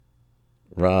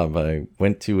Rob, I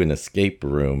went to an escape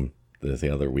room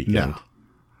the other weekend.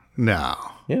 No.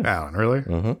 Yeah. Alan, really?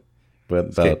 Uh-huh.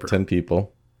 But about 10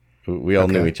 people. We all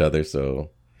knew each other, so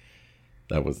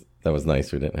that was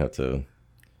nice. We didn't have to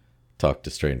talk to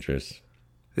strangers.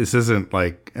 This isn't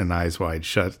like an Eyes Wide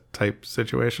Shut type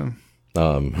situation?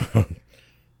 I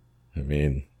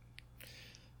mean,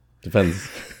 depends.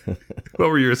 What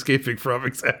were you escaping from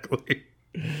exactly?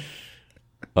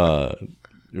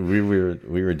 We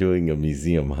were doing a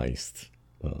museum heist.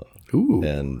 Ooh.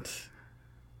 And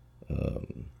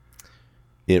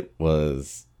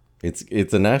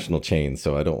it's a national chain,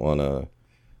 so I don't want to.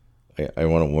 I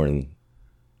want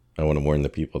to warn the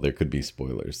people. There could be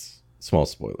spoilers, small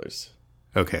spoilers.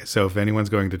 Okay, so if anyone's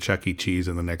going to Chuck E. Cheese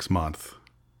in the next month,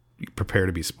 prepare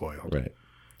to be spoiled. Right.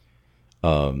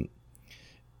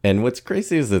 And what's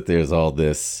crazy is that there's all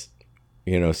this,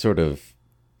 sort of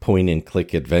point and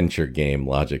click adventure game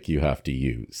logic you have to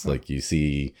use. Like you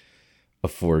see a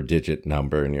 4-digit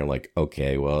number and you're like,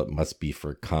 okay, well, it must be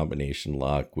for combination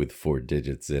lock with 4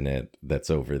 digits in it that's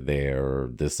over there,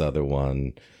 or this other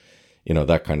one,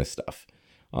 that kind of stuff.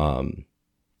 And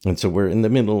so we're in the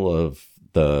middle of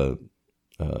the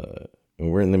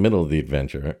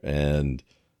adventure, and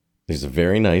there's a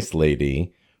very nice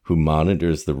lady who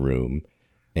monitors the room,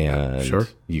 and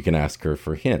you can ask her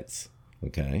for hints.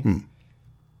 Okay.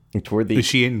 Is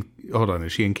she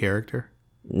in character?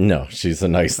 No, she's a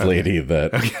nice lady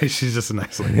that. Okay, she's just a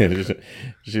nice lady.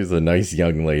 She's a nice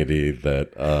young lady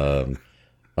that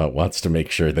wants to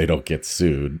make sure they don't get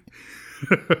sued.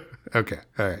 Okay,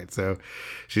 all right. So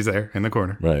she's there in the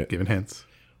corner, right, giving hints.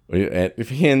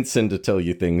 Hints, and to tell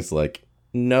you things like,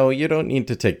 no, you don't need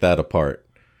to take that apart.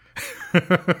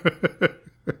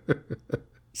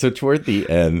 So toward the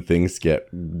end, things get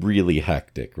really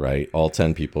hectic, right? All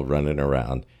 10 people running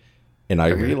around. And I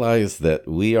realize that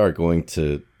we are going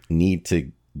to need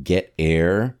to get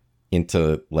air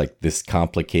into like this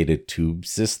complicated tube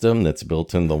system that's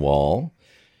built in the wall.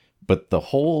 But the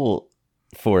hole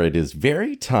for it is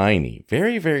very tiny,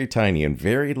 very, very tiny, and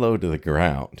very low to the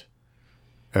ground.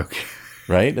 Okay.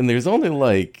 Right? And there's only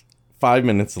like 5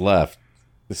 minutes left.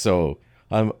 So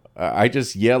I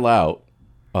just yell out,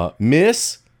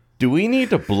 Miss, do we need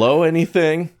to blow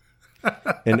anything?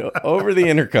 And over the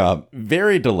intercom,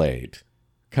 very delayed,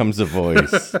 comes a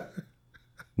voice.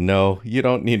 No, you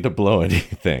don't need to blow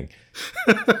anything.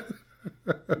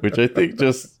 Which I think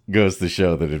just goes to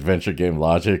show that adventure game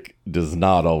logic does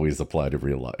not always apply to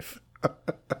real life.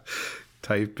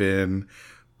 Type in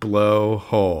blow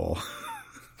hole.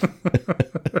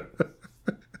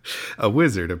 A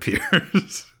wizard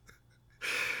appears.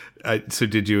 So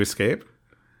did you escape?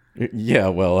 Yeah,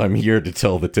 well, I'm here to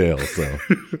tell the tale, so.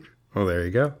 Well, there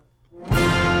you go.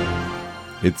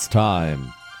 It's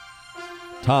time.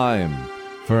 Time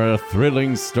for a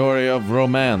thrilling story of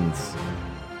romance,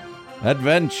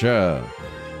 adventure,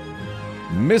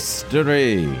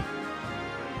 mystery,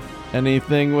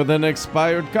 anything with an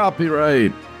expired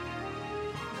copyright.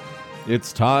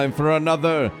 It's time for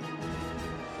another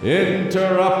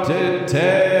Interrupted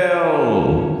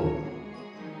Tale.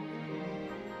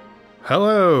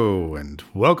 Hello, and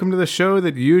welcome to the show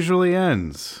that usually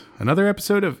ends. Another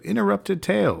episode of Interrupted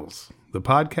Tales, the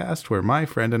podcast where my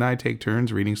friend and I take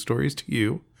turns reading stories to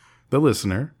you, the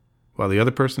listener, while the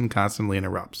other person constantly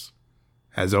interrupts.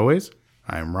 As always,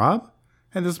 I am Rob,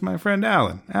 and this is my friend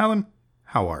Alan. Alan,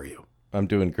 how are you? I'm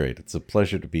doing great. It's a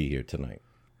pleasure to be here tonight.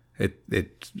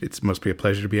 It must be a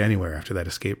pleasure to be anywhere after that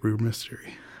escape room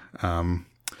mystery.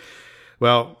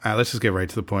 Well, let's just get right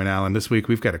to the point, Alan. This week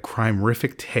we've got a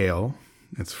crime-rific tale.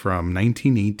 It's from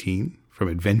 1918, from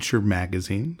Adventure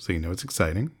Magazine, so you know it's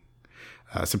exciting.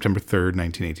 September 3rd,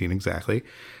 1918 exactly.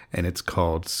 And it's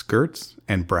called Skirts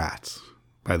and Brats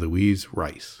by Louise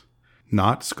Rice.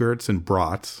 Not Skirts and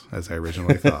Brats, as I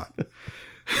originally thought,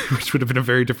 which would have been a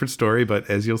very different story, but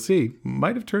as you'll see,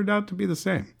 might have turned out to be the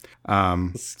same.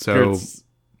 Skirts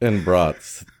and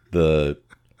Brats, the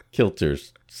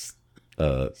kilters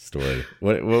story.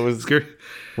 What was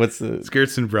what's the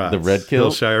Skirts and Brats? The red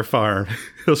kilt?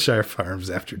 Hillshire Farms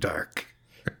After Dark.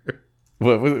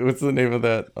 What's the name of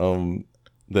that?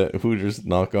 That Hooters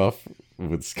knockoff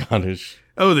with Scottish.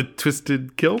 Oh, the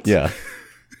Twisted Kilt? Yeah.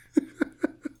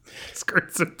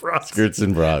 Skirts and Brats. Skirts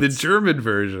and Brats. The German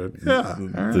version. Yeah.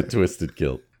 The Twisted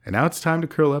Kilt. And now it's time to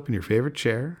curl up in your favorite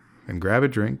chair and grab a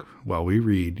drink while we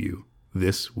read you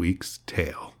this week's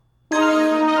tale.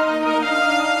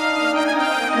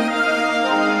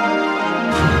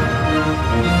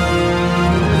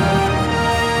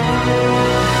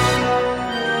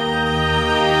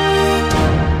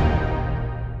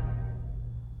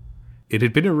 It It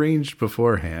had been arranged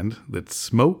beforehand that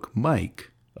Smoke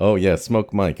Mike... Oh, yeah,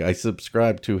 Smoke Mike. I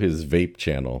subscribe to his vape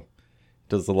channel.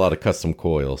 Does a lot of custom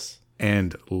coils.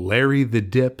 And Larry the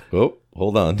Dip... Oh,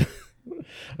 hold on.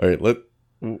 All right,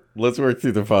 let's work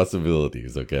through the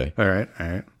possibilities, okay? All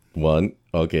right. One,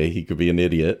 okay, he could be an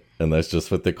idiot, and that's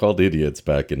just what they called idiots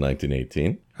back in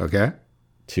 1918. Okay.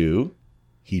 Two,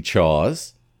 he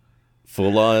chaws.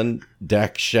 Full-on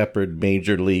Dak Shepard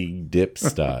Major League Dip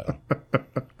style.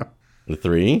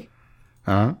 Three,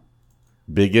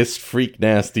 biggest freak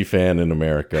nasty fan in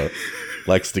America.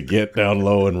 Likes to get down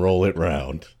low and roll it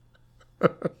round.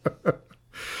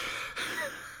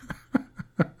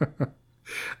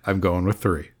 I'm going with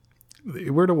 3. They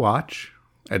were to watch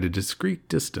at a discreet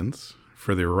distance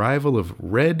for the arrival of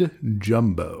Red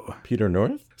Jumbo. Peter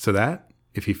North? So that,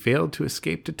 if he failed to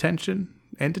escape detention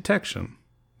and detection,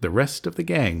 the rest of the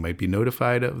gang might be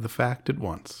notified of the fact at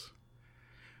once.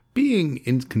 Being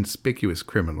inconspicuous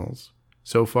criminals,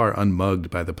 so far unmugged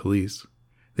by the police,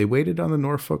 they waited on the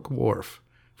Norfolk wharf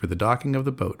for the docking of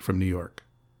the boat from New York.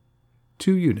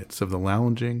 2 units of the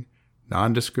lounging,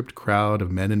 nondescript crowd of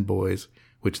men and boys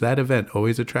which that event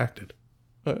always attracted.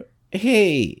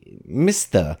 Hey,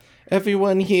 mister,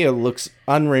 everyone here looks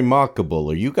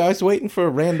unremarkable. Are you guys waiting for a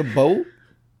random boat?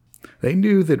 They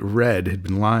knew that Red had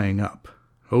been lying up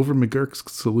over McGurk's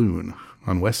saloon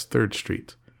on West 3rd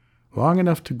Street, long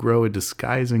enough to grow a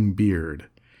disguising beard,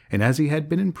 and as he had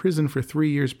been in prison for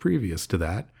 3 years previous to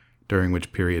that, during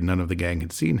which period none of the gang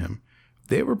had seen him,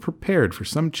 they were prepared for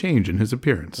some change in his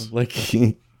appearance. Like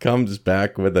he comes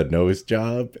back with a nose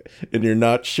job, and you're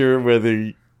not sure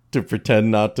whether to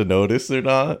pretend not to notice or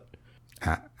not.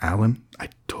 Alan, I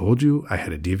told you I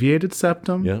had a deviated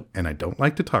septum, Yep. and I don't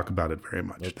like to talk about it very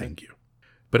much, okay. Thank you.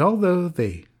 But although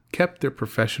they kept their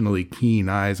professionally keen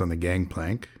eyes on the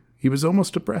gangplank, he was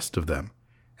almost abreast of them,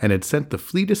 and had sent the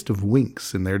fleetest of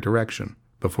winks in their direction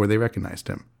before they recognized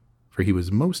him, for he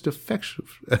was most effectually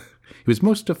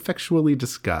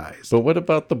disguised. But what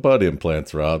about the butt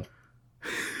implants, Rob?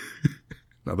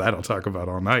 Now that I'll talk about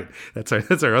all night. That's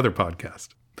our other podcast,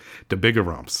 the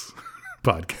Biggerumps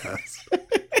podcast.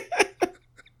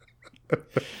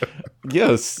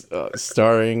 Yes,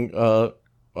 starring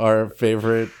our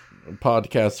favorite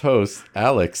podcast host,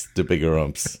 Alex the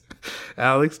Biggerumps.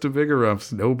 Alex the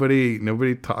Biggerumps.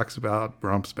 Nobody talks about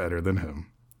rumps better than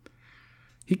him.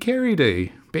 He carried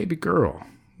a baby girl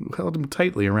who held him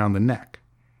tightly around the neck.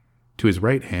 To his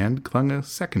right hand clung a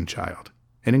second child,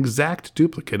 an exact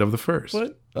duplicate of the first.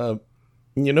 What?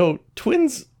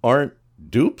 Twins aren't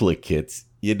duplicates.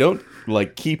 You don't,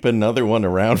 keep another one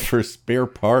around for spare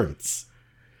parts.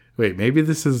 Wait, maybe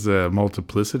this is a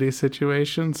multiplicity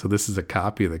situation? So this is a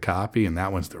copy of the copy, and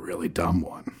that one's the really dumb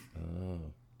one. Oh.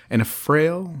 And a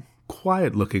frail,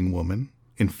 quiet-looking woman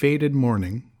in faded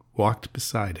mourning walked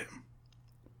beside him.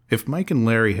 If Mike and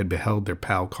Larry had beheld their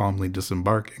pal calmly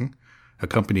disembarking,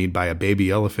 accompanied by a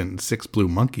baby elephant and 6 blue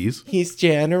monkeys... He's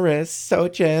generous, so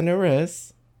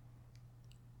generous.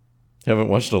 Haven't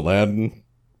watched Aladdin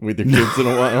with your kids in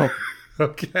a while?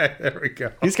 Okay, there we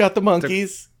go. He's got the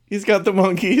monkeys. He's got the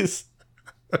monkeys.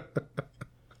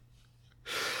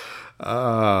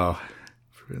 Oh,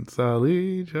 Prince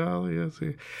Ali, Jolly as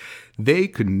he... They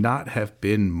could not have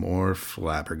been more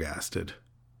flabbergasted.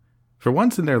 For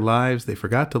once in their lives, they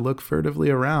forgot to look furtively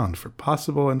around for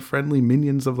possible and friendly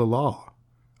minions of the law.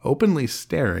 Openly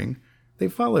staring, they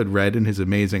followed Red and his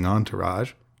amazing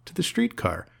entourage to the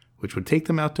streetcar, which would take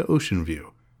them out to Ocean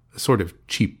View, a sort of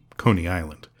cheap Coney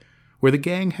Island, where the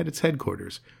gang had its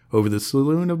headquarters over the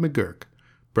saloon of McGurk,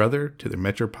 brother to their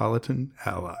metropolitan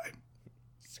ally.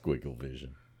 Squiggle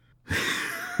vision.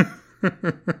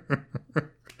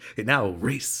 And now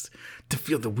race to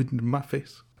feel the wind in my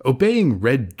face. Obeying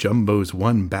Red Jumbo's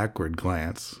one backward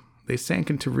glance, they sank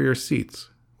into rear seats,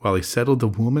 while he settled the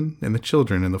woman and the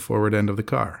children in the forward end of the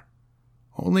car.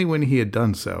 Only when he had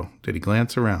done so did he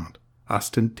glance around,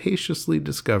 ostentatiously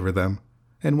discover them,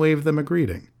 and wave them a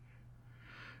greeting.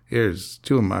 "Here's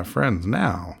 2 of my friends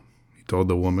now," he told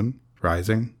the woman,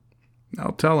 rising.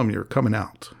 "I'll tell them you're coming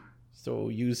out." "So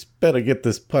you's better get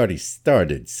this party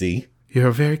started, see?"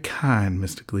 "You're very kind,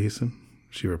 Mr. Gleason,"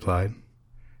 she replied.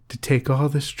 "To take all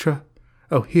this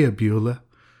Oh, here, Beulah.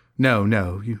 No,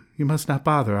 you must not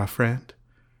bother our friend."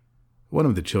 One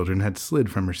of the children had slid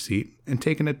from her seat and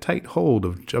taken a tight hold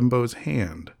of Jumbo's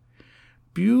hand.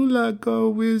 "Beulah go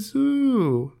with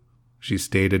you," she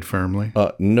stated firmly.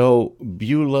 No,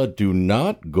 Beulah do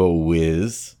not go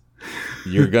whiz.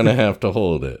 You're gonna have to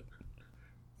hold it.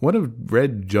 One of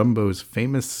Red Jumbo's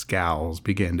famous scowls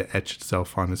began to etch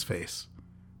itself on his face.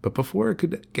 But before it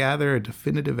could gather a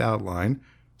definitive outline,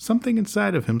 something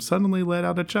inside of him suddenly let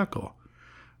out a chuckle.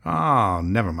 "Oh,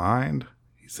 never mind,"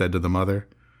 he said to the mother,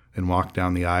 and walked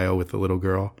down the aisle with the little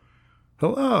girl.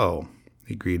 "Hello,"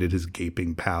 he greeted his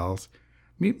gaping pals.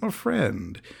 "Meet my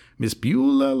friend, Miss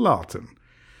Beulah Lawton.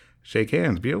 Shake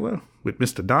hands, Beulah, with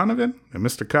Mr. Donovan and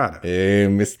Mr. Carter." Hey,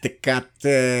 Mr.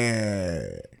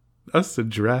 Carter. Thus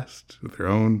addressed with their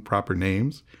own proper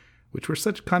names, which were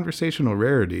such conversational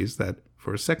rarities that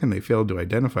for a second they failed to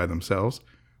identify themselves,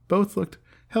 both looked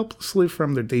helplessly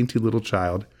from their dainty little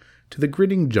child to the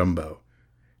grinning Jumbo,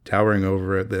 towering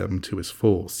over them to his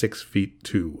full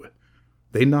 6'2".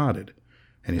 They nodded,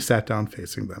 and he sat down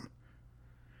facing them.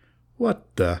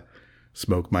 "What the—"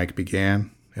 Smoke Mike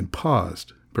began, and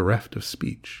paused, bereft of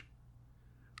speech.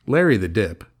 Larry the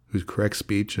Dip, whose correct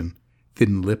speech and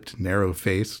thin-lipped, narrow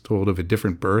face told of a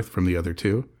different birth from the other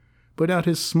two, put out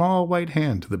his small white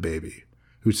hand to the baby,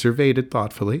 who surveyed it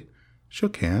thoughtfully,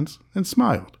 shook hands, and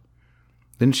smiled.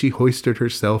 Then she hoisted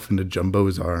herself into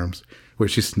Jumbo's arms, where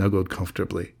she snuggled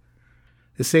comfortably.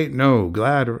 "This ain't no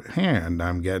glad hand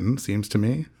I'm getting, seems to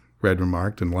me," Red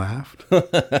remarked and laughed.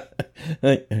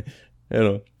 I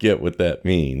don't get what that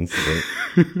means.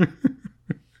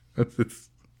 But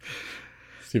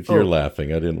if you're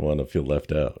laughing, I didn't want to feel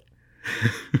left out.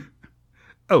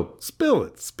 "Oh, spill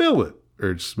it,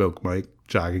 urged Smoke Mike,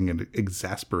 jogging an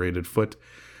exasperated foot.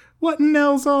 "What in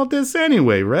hell's all this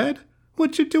anyway, Red?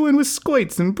 What you doing with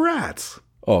squoits and brats?"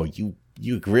 Oh, you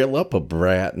grill up a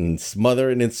brat and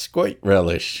smother it in squoit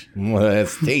relish. Well,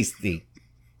 that's tasty.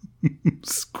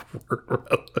 Squirt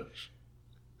relish.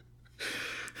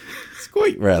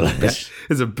 Squoit relish.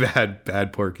 It's a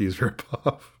bad Porky's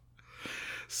ripoff.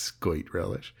 Squoit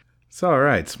relish. "It's all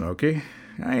right, Smokey.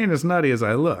 I ain't as nutty as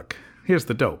I look. Here's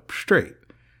the dope, straight.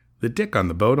 The dick on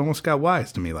the boat almost got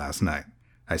wise to me last night.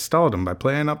 I stalled him by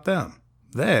playing up them.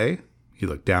 He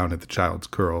looked down at the child's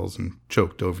curls and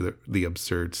choked over the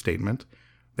absurd statement.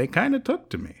 They kind of took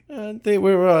to me." They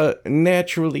were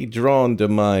naturally drawn to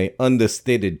my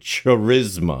understated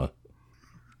charisma.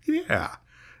 "Yeah,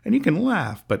 and you can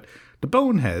laugh, but the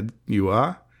bonehead you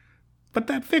are. But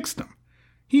that fixed him.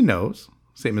 He knows,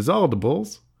 same as all the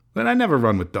bulls, that I never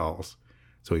run with dolls.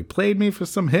 So he played me for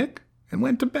some hick and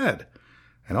went to bed.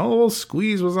 And old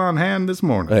Squeeze was on hand this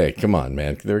morning." Hey, come on,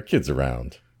 man. There are kids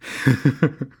around.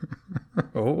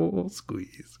 Old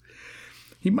Squeeze.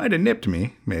 "He might have nipped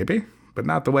me, maybe, but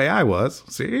not the way I was,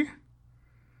 see?"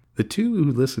 The two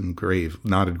who listened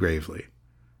nodded gravely.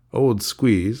 Old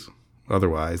Squeeze,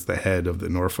 otherwise the head of the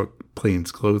Norfolk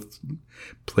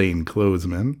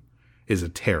plainclothesmen, is a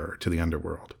terror to the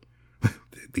underworld.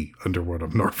 The underworld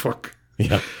of Norfolk.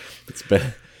 Yeah, it's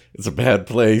bad. It's a bad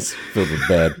place filled with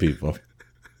bad people.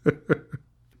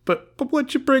 But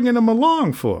what you bringing him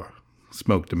along for?"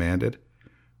 Smoke demanded.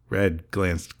 Red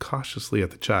glanced cautiously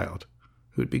at the child,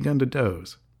 who had begun to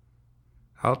doze.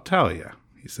 "I'll tell you,"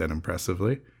 he said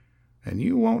impressively, "and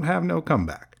you won't have no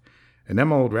comeback. And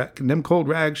them cold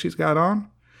rags she's got on."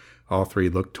 All three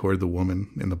looked toward the woman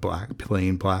in the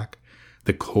plain black,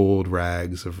 the cold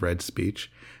rags of Red's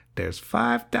speech. "There's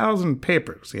 5,000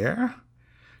 papers, yeah?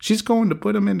 She's going to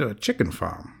put 'em into a chicken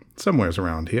farm, somewheres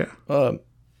around here."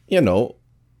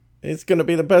 It's going to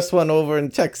be the best one over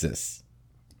in Texas.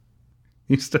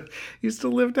 Used to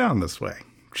live down this way.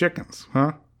 Chickens,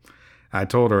 huh? I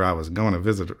told her I was going to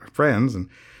visit her friends, and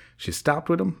she stopped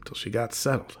with 'em till she got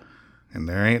settled. And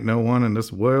there ain't no one in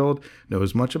this world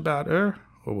knows much about her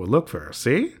or will look for her,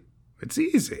 see? It's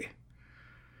easy."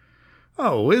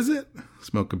 "Oh, is it?"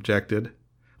 Smoke objected.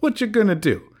 "What you gonna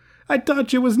do? I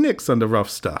thought you was nix on the rough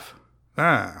stuff."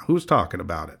 Who's talking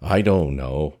about it?" I don't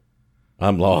know.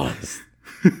 I'm lost.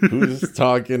 Who's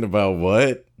talking about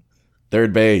what?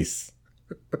 Third base.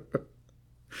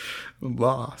 I'm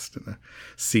lost in a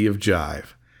sea of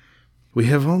jive. "We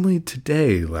have only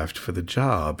today left for the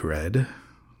job, Red,"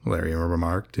 Larry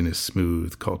remarked in his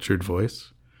smooth, cultured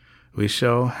voice. "We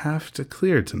shall have to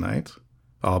clear tonight,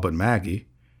 all but Maggie.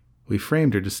 We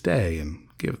framed her to stay and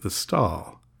give the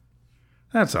stall."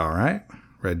 "That's all right,"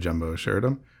 Red Jumbo assured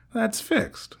him. "That's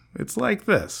fixed. It's like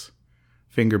this."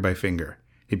 Finger by finger,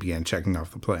 he began checking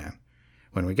off the plan.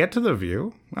 "When we get to the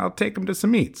View, I'll take him to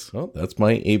some eats." Well, that's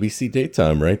my ABC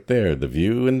daytime right there. The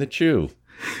View and the Chew.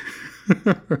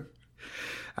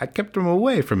 "I kept him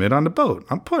away from it on the boat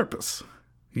on purpose.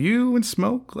 You and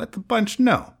Smoke let the bunch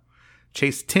know.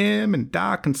 Chase Tim and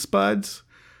Doc and Spuds.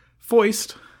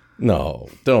 Foist." No,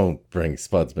 don't bring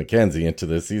Spuds McKenzie into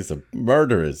this. He's a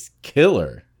murderous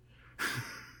killer.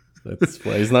 That's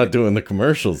why he's not doing the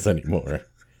commercials anymore.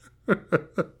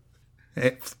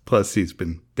 Plus, he's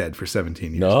been dead for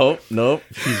 17 years. Nope.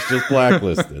 He's just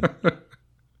blacklisted.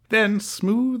 Then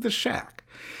Smooth the Shack.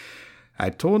 I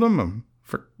told him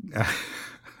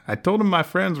I told him my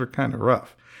friends were kind of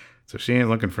rough, so she ain't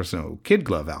looking for some kid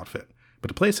glove outfit. But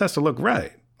the place has to look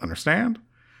right, understand?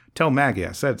 Tell Maggie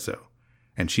I said so.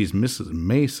 And she's Mrs.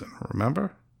 Mason,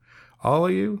 remember? All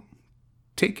of you,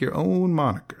 take your own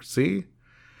moniker, see?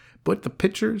 Put the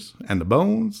pictures and the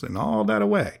bones and all that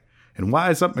away, and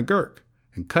wise up McGurk,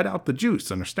 and cut out the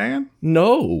juice, understand?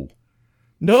 No,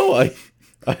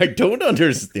 I don't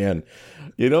understand.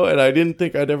 And I didn't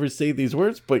think I'd ever say these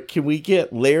words, but can we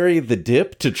get Larry the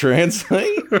Dip to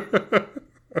translate?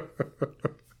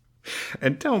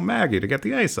 And tell Maggie to get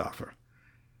the ice off her.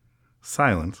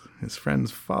 Silent, his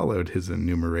friends followed his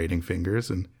enumerating fingers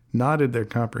and nodded their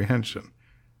comprehension,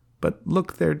 but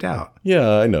looked their doubt.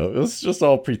 Yeah, I know. Let's just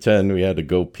all pretend we had to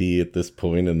go pee at this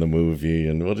point in the movie,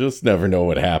 and we'll just never know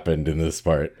what happened in this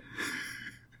part.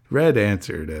 Red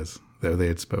answered as though they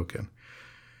had spoken.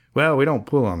 Well, we don't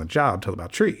pull on the job till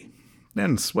about 3.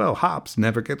 Then swell hops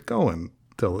never get going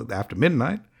till after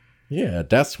midnight. Yeah,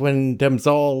 that's when them's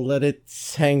all let it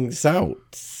hangs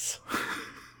out.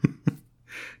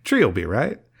 3'll be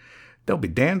right. They'll be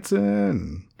dancing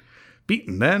and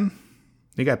beating then.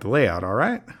 You got the layout, all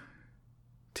right?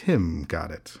 Tim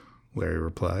got it, Larry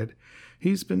replied.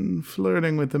 He's been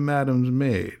flirting with the madam's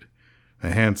maid.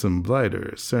 A handsome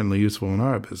blighter is certainly useful in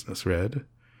our business, Red.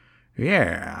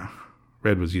 Yeah.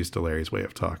 Red was used to Larry's way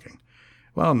of talking.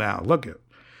 Well, now, look it.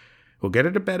 We'll get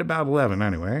her to bed about 11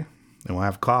 anyway, and we'll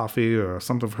have coffee or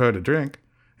something for her to drink,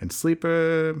 and sleep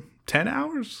 10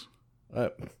 hours?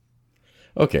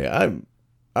 Okay, I'm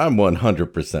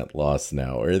 100% lost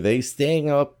now. Are they staying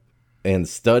up and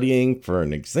studying for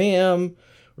an exam?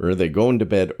 Or are they going to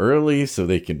bed early so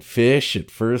they can fish at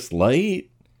first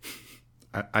light?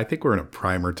 I think we're in a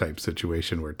primer type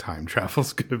situation where time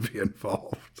travel's going to be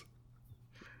involved.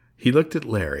 He looked at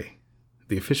Larry,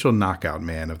 the official knockout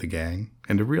man of the gang,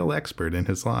 and a real expert in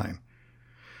his line.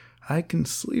 I can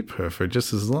sleep her for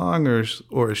just as long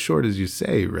or as short as you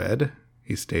say, Red,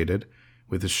 he stated,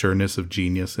 with the sureness of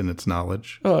genius in its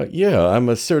knowledge. Yeah, I'm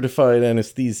a certified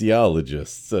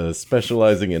anesthesiologist,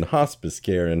 specializing in hospice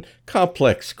care and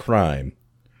complex crime.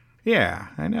 Yeah,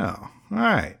 I know. All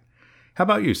right. How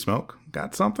about you, Smoke?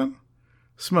 Got something?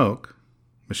 Smoke,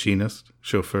 machinist,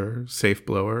 chauffeur, safe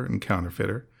blower, and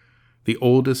counterfeiter, the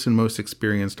oldest and most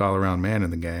experienced all-around man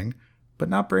in the gang, but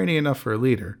not brainy enough for a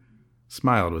leader,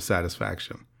 smiled with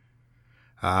satisfaction.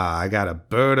 I got a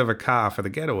bird of a car for the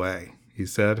getaway, he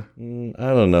said. I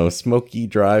don't know. Smokey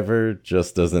Driver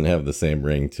just doesn't have the same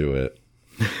ring to it.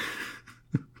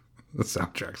 The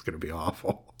soundtrack's going to be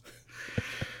awful.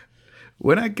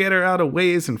 When I get her out of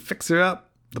ways and fix her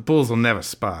up, the bulls will never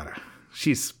spot her.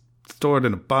 She's stored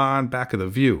in a barn back of the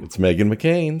View. It's Megan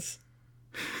McCain's.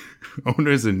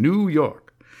 Owner's in New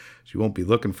York. She won't be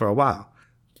looking for a while.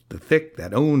 The thick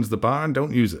that owns the barn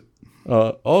don't use it.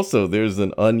 Also, there's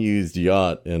an unused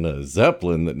yacht and a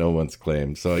Zeppelin that no one's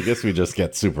claimed, so I guess we just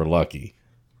get super lucky.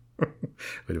 Wait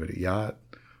a minute, yacht,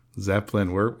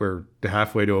 Zeppelin, we're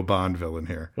halfway to a Bond villain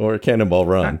here. Or Cannonball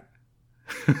Run.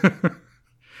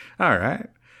 All right.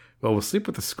 Well, we'll sleep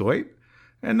with the scoit,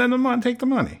 and then we'll take the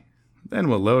money. Then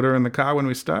we'll load her in the car when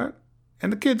we start,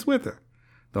 and the kids with her.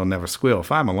 They'll never squeal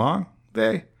if I'm along.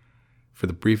 For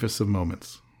the briefest of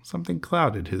moments, something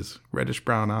clouded his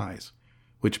reddish-brown eyes,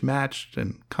 which matched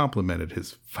and complemented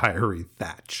his fiery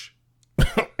thatch.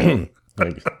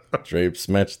 Like drapes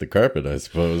match the carpet, I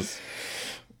suppose.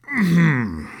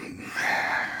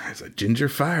 There's a ginger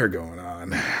fire going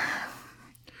on.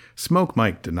 Smoke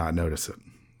Mike did not notice it,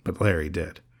 but Larry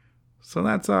did. So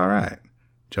that's all right,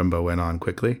 Jumbo went on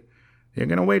quickly. You're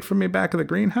going to wait for me back at the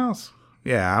greenhouse?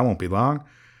 Yeah, I won't be long.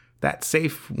 That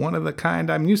safe, one of the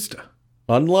kind I'm used to.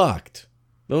 Unlocked.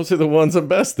 Those are the ones I'm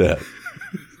best at.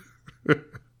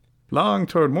 Long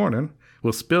toward morning,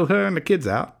 we'll spill her and the kids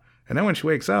out, and then when she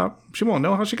wakes up, she won't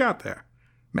know how she got there.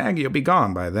 Maggie will be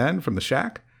gone by then from the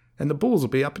shack, and the bulls will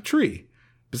be up a tree.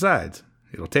 Besides,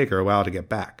 it'll take her a while to get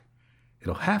back.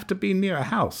 It'll have to be near a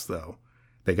house, though.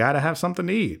 They gotta have something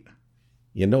to eat.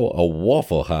 A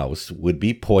Waffle House would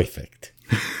be perfect.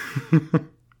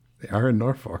 They are in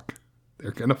Norfolk.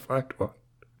 They're gonna find one.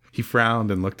 He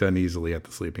frowned and looked uneasily at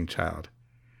the sleeping child.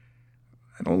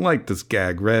 I don't like this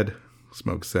gag, Red,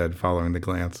 Smoke said, following the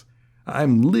glance.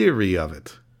 I'm leery of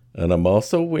it. And I'm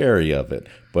also wary of it,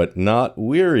 but not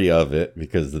weary of it,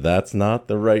 because that's not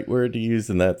the right word to use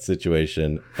in that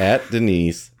situation. At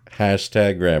Denise,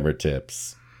 #grammar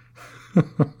tips.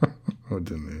 Oh,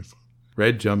 Denise.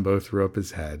 Red Jumbo threw up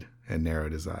his head and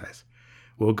narrowed his eyes.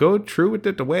 We'll go true with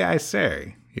it the way I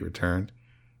say, he returned.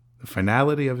 The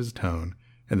finality of his tone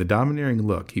and the domineering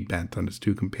look he bent on his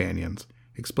two companions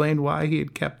explained why he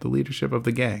had kept the leadership of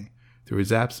the gang through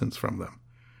his absence from them.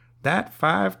 That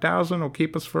 $5,000 will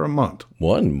keep us for a month.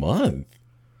 1 month?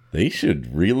 They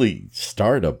should really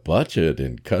start a budget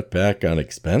and cut back on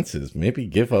expenses. Maybe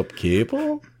give up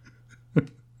cable?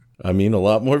 I mean, a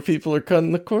lot more people are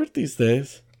cutting the cord these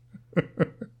days.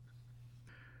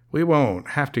 We won't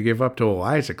have to give up to old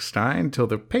Isaacstein till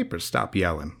the papers stop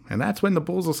yelling, and that's when the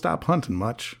bulls will stop hunting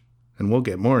much, and we'll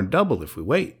get more than double if we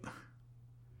wait.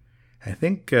 I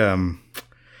think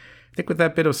with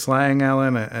that bit of slang,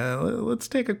 Alan, let's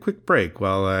take a quick break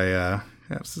while I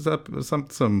have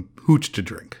some hooch to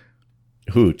drink.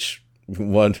 Hooch.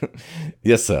 One.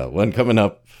 Yes, sir. One coming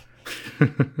up.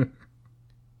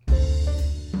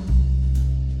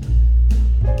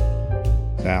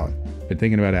 Alan, been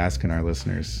thinking about asking our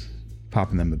listeners,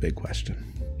 popping them a big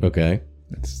question. Okay.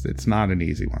 It's not an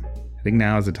easy one. I think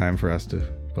now is the time for us to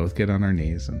both get on our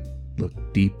knees and look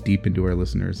deep into our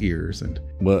listeners' ears and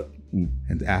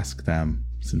ask them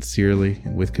sincerely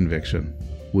and with conviction,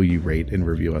 will you rate and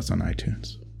review us on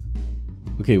iTunes?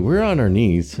 Okay, we're on our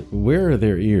knees. Where are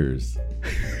their ears?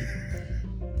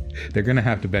 They're going to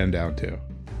have to bend down too.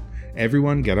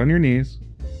 Everyone get on your knees.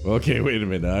 Okay, wait a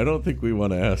minute. I don't think we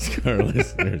want to ask our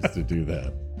listeners to do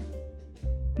that.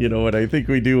 You know what I think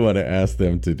we do want to ask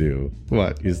them to do?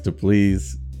 What? Is to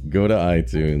please go to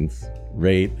iTunes,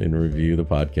 rate and review the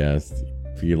podcast.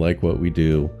 If you like what we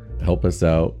do, help us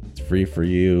out. It's free for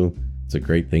you. It's a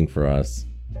great thing for us.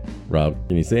 Rob,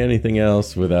 can you say anything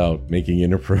else without making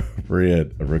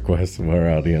inappropriate requests from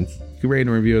our audience? You can rate and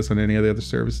review us on any of the other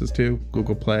services too.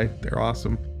 Google Play, they're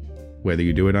awesome. Whether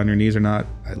you do it on your knees or not,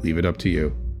 I leave it up to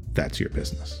you. That's your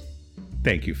business.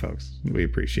 Thank you, folks. We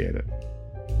appreciate it.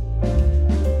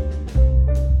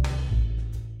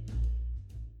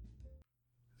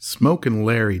 Smoke and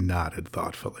Larry nodded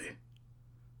thoughtfully.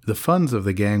 The funds of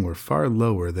the gang were far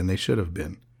lower than they should have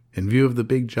been, in view of the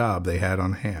big job they had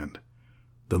on hand.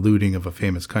 The looting of a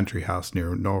famous country house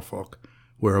near Norfolk,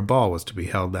 where a ball was to be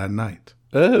held that night.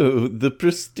 Oh, the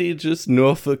prestigious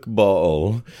Norfolk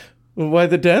Ball. Why,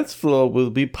 the dance floor will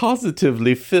be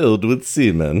positively filled with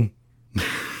seamen.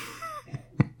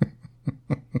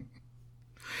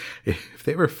 If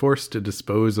they were forced to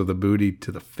dispose of the booty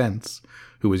to the fence,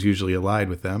 who was usually allied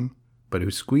with them, but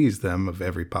who squeezed them of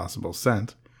every possible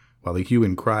cent, while the hue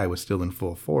and cry was still in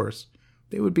full force,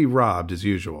 they would be robbed as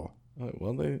usual.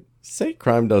 Well, they say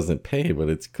crime doesn't pay, but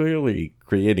it's clearly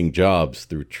creating jobs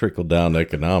through trickle-down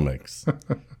economics.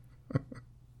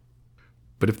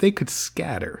 But if they could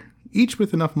scatter, each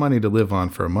with enough money to live on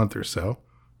for a month or so,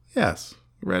 yes,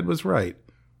 Red was right.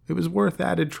 It was worth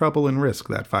added trouble and risk,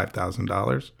 that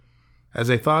 $5,000. As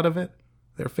they thought of it,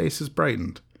 their faces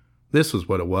brightened. This was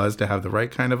what it was to have the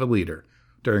right kind of a leader.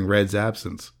 During Red's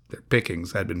absence, their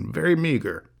pickings had been very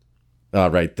meager. All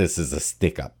right, this is a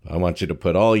stick-up. I want you to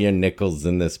put all your nickels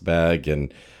in this bag,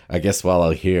 and I guess while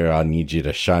I'm here, I'll need you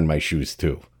to shine my shoes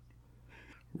too.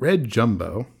 Red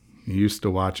Jumbo, used to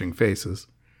watching faces,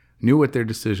 knew what their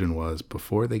decision was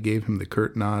before they gave him the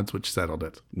curt nods which settled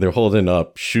it. They're holding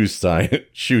up shoe shine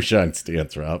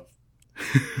stance, Rob.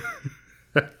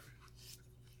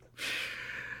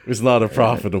 It's not a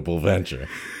profitable venture.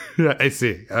 I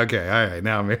see. Okay, all right,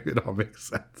 now maybe it all makes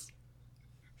sense.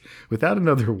 Without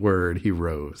another word, he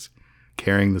rose,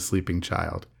 carrying the sleeping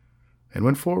child, and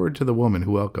went forward to the woman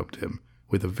who welcomed him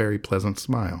with a very pleasant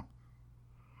smile.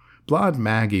 Blonde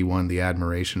Maggie won the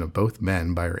admiration of both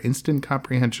men by her instant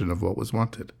comprehension of what was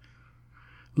wanted.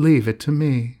 "Leave it to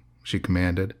me," she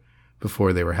commanded,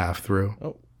 before they were half through.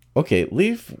 Oh, okay,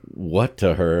 leave what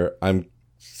to her? I'm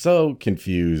so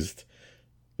confused.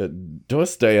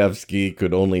 Dostoevsky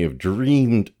could only have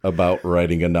dreamed about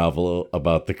writing a novel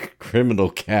about the criminal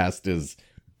cast as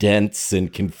dense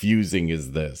and confusing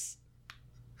as this.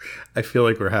 I feel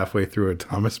like we're halfway through a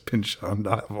Thomas Pynchon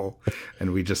novel,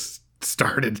 and we just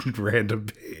started at random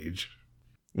page.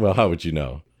 Well, how would you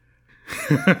know?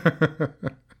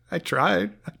 I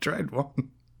tried one.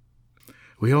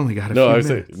 We only got a few minutes.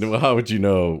 Saying, well, how would you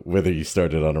know whether you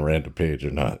started on a random page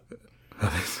or not? Oh,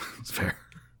 that's fair.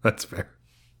 That's fair.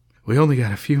 We only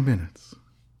got a few minutes.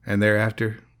 And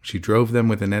thereafter, she drove them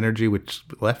with an energy which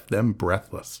left them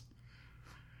breathless.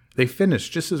 They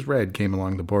finished just as Red came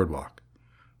along the boardwalk.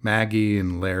 Maggie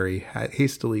and Larry had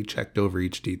hastily checked over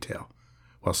each detail,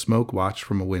 while Smoke watched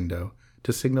from a window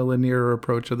to signal a nearer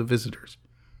approach of the visitors.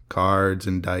 Cards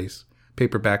and dice,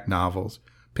 paperback novels,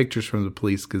 pictures from the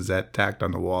Police Gazette tacked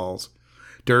on the walls,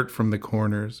 dirt from the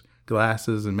corners,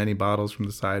 glasses and many bottles from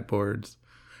the sideboards,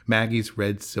 Maggie's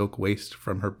red silk waist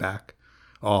from her back.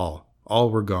 All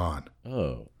were gone.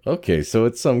 Oh, okay, so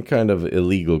it's some kind of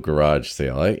illegal garage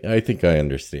sale. I think I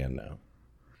understand now.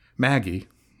 Maggie,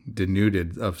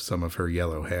 denuded of some of her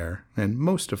yellow hair and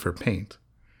most of her paint,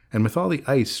 and with all the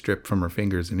ice stripped from her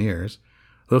fingers and ears,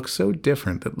 looked so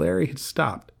different that Larry had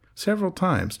stopped several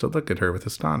times to look at her with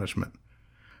astonishment.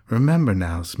 "Remember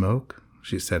now, Smoke,"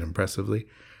 she said impressively,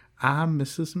 "I'm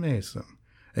Mrs. Mason,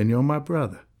 and you're my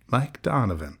brother, Mike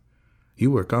Donovan.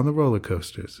 You work on the roller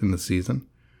coasters in the season,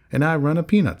 and I run a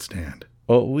peanut stand."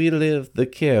 Oh, we live the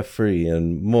carefree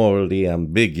and morally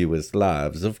ambiguous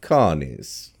lives of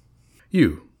carnies.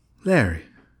 "You, Larry,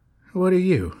 what are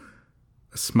you?"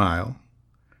 A smile,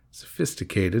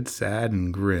 sophisticated, sad,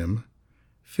 and grim,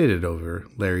 fitted over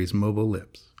Larry's mobile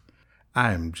lips.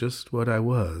 "I'm just what I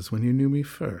was when you knew me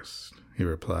first," he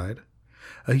replied.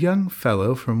 "A young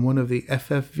fellow from one of the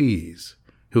FFVs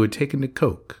who had taken to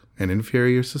coke and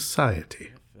inferior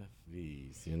society."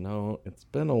 FFVs, it's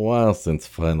been a while since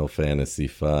Final Fantasy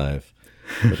V,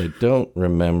 but I don't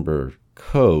remember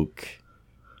coke.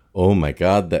 Oh my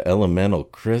god, the elemental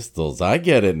crystals. I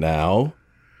get it now.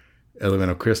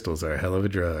 Elemental crystals are a hell of a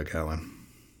drug, Helen.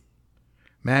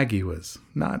 Maggie was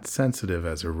not sensitive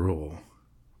as a rule,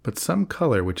 but some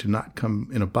color which had not come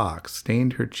in a box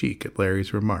stained her cheek at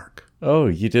Larry's remark. Oh,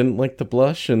 you didn't like the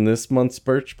blush in this month's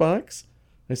Birchbox?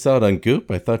 I saw it on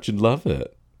Goop. I thought you'd love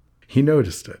it. He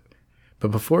noticed it, but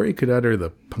before he could utter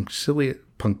the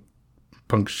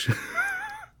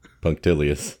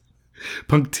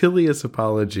punctilious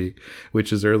apology which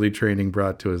his early training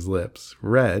brought to his lips,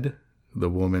 Red, the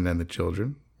woman, and the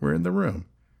children were in the room.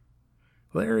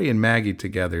 Larry and Maggie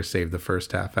together saved the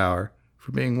first half hour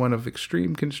for being one of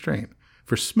extreme constraint,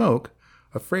 for Smoke,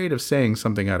 afraid of saying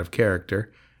something out of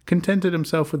character, contented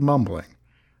himself with mumbling,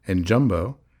 and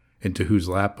Jumbo, into whose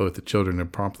lap both the children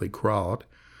had promptly crawled,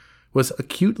 was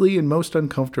acutely and most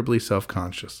uncomfortably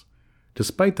self-conscious,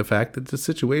 despite the fact that the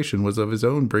situation was of his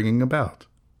own bringing about.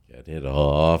 Get it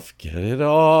off,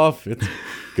 it's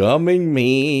gumming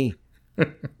me.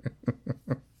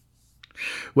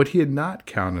 What he had not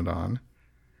counted on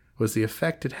was the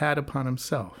effect it had upon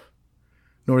himself,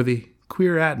 nor the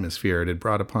queer atmosphere it had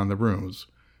brought upon the rooms,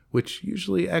 which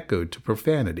usually echoed to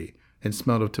profanity and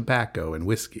smelled of tobacco and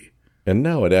whiskey. And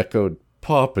now it echoed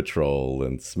Paw Patrol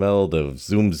and smelled of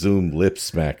Zoom Zoom lip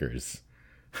smackers.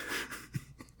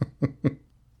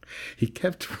 He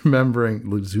kept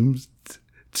remembering Zoom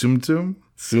Zoom?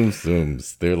 Zoom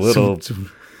Zooms. They're little... Zoom.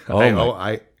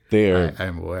 They're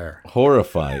I'm aware.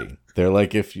 Horrifying. They're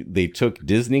like if they took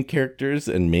Disney characters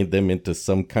and made them into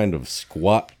some kind of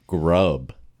squat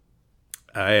grub.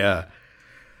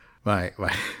 My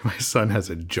son has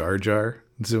a Jar Jar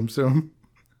Zoom Zoom.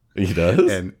 He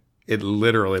does? And it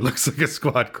literally looks like a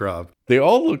squat grub. They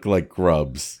all look like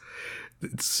grubs.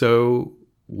 It's so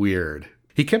weird.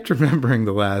 He kept remembering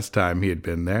the last time he had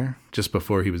been there, just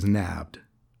before he was nabbed.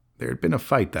 There had been a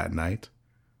fight that night.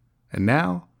 And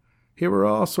now, here were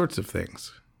all sorts of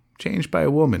things, changed by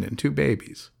a woman and 2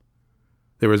 babies.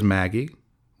 There was Maggie,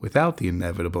 without the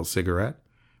inevitable cigarette,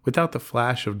 without the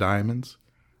flash of diamonds,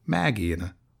 Maggie in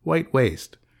a white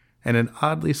waist and an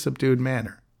oddly subdued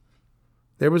manner.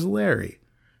 There was Larry,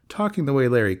 talking the way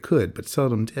Larry could but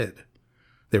seldom did.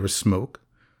 There was Smoke,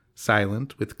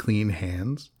 silent with clean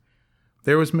hands.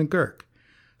 There was McGurk,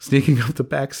 sneaking up the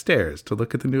back stairs to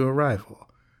look at the new arrival,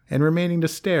 and remaining to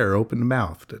stare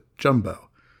open-mouthed at Jumbo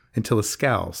until a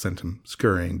scowl sent him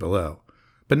scurrying below,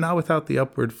 but not without the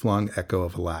upward-flung echo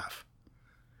of a laugh.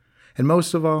 And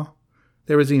most of all,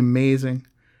 there was the amazing,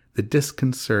 the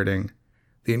disconcerting,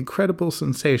 the incredible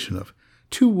sensation of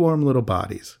 2 warm little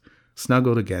bodies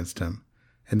snuggled against him,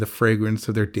 and the fragrance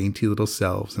of their dainty little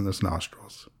selves in his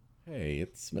nostrils. Hey,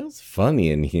 it smells funny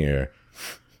in here.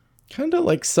 Kind of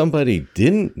like somebody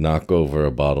didn't knock over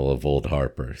a bottle of Old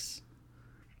Harper's.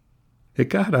 It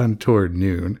got on toward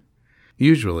noon.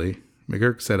 Usually,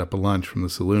 McGurk set up a lunch from the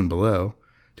saloon below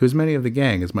to as many of the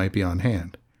gang as might be on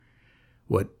hand.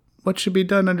 What should be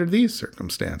done under these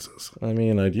circumstances? I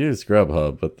mean, I'd use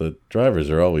Grubhub, but the drivers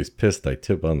are always pissed I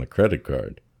tip on the credit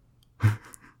card.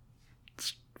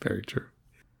 It's very true.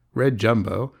 Red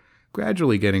Jumbo,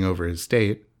 gradually getting over his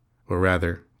state, or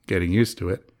rather, getting used to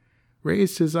it,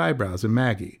 raised his eyebrows at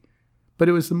Maggie, but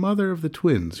it was the mother of the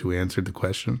twins who answered the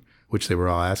question which they were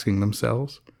all asking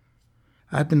themselves.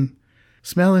 "I've been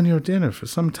smelling your dinner for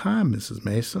some time, Mrs.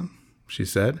 Mason," she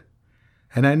said,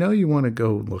 "and I know you want to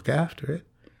go look after it.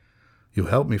 You'll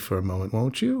help me for a moment,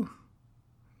 won't you?"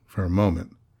 For a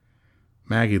moment,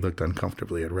 Maggie looked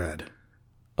uncomfortably at Red.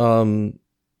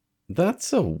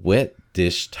 That's a wet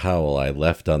dish towel I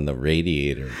left on the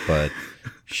radiator, but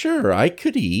sure, I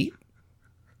could eat.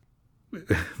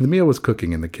 The meal was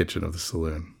cooking in the kitchen of the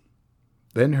saloon.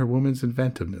 Then her woman's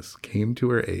inventiveness came to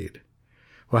her aid.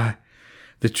 "Why,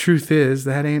 the truth is,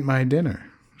 that ain't my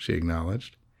dinner," she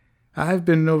acknowledged. I've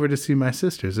been over to see my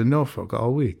sisters in Norfolk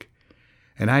all week,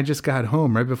 and I just got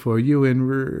home right before you and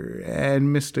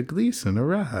Mr. Gleason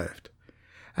arrived.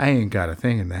 I ain't got a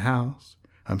thing in the house,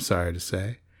 I'm sorry to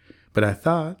say, but I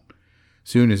thought,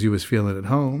 soon as you was feeling at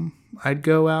home, I'd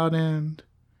go out and...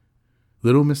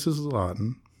 Little Mrs.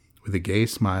 Lawton, with a gay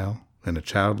smile and a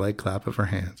childlike clap of her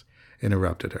hands,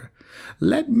 interrupted her.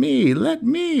 Let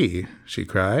me, she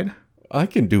cried. I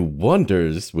can do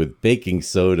wonders with baking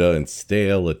soda and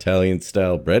stale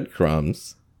Italian-style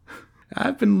breadcrumbs.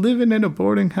 I've been living in a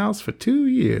boarding house for 2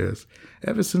 years,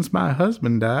 ever since my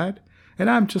husband died, and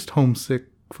I'm just homesick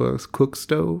for a cook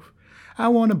stove. I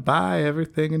want to buy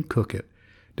everything and cook it.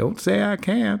 Don't say I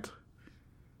can't.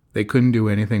 They couldn't do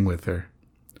anything with her.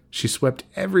 She swept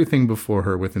everything before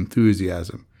her with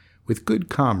enthusiasm, with good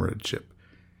comradeship.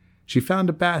 She found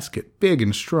a basket, big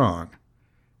and strong,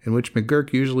 in which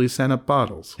McGurk usually sent up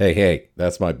bottles. Hey,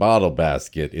 that's my bottle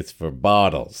basket. It's for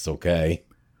bottles, okay?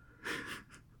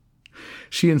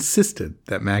 She insisted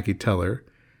that Maggie tell her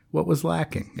what was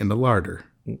lacking in the larder.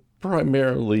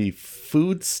 Primarily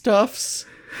foodstuffs?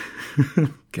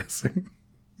 Guessing.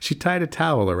 She tied a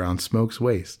towel around Smoke's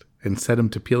waist and set him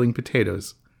to peeling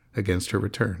potatoes against her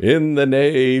return. In the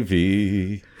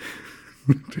Navy.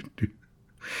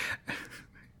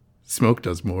 Smoke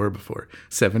does more before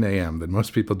 7 a.m. than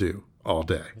most people do all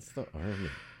day. That's the Army.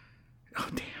 Oh,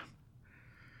 damn.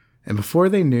 And before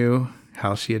they knew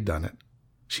how she had done it,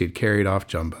 she had carried off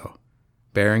Jumbo,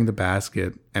 bearing the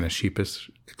basket and a sheepish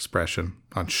expression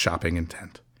on shopping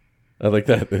intent. I like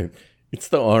that. It's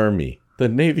the Army. The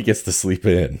Navy gets to sleep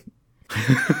in.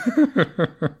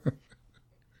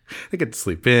 They get to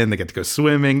sleep in. They get to go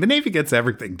swimming. The Navy gets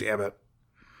everything, damn it.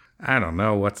 I don't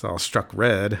know what's all struck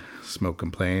red, Smoke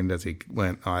complained as he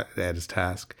went at his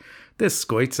task. This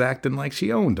scoit's acting like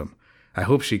she owned him. I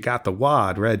hope she got the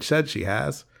wad Red said she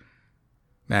has.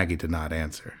 Maggie did not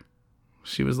answer.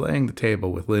 She was laying the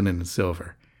table with linen and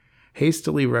silver,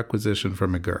 hastily requisitioned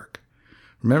from McGurk,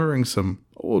 remembering some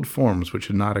old forms which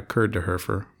had not occurred to her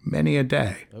for many a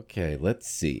day. Okay, let's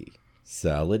see.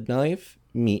 Salad knife,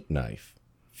 meat knife,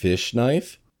 fish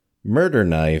knife, murder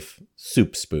knife,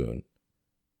 soup spoon.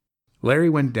 Larry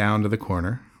went down to the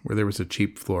corner, where there was a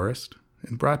cheap florist,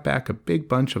 and brought back a big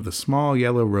bunch of the small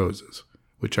yellow roses,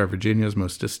 which are Virginia's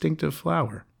most distinctive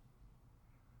flower.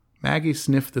 Maggie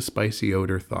sniffed the spicy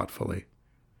odor thoughtfully.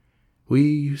 We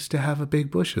used to have a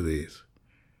big bush of these,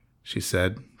 she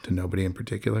said, to nobody in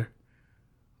particular.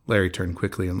 Larry turned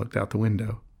quickly and looked out the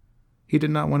window. He did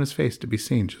not want his face to be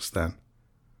seen just then.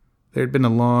 There had been a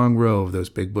long row of those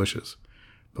big bushes,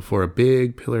 before a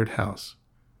big pillared house,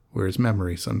 where his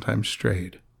memory sometimes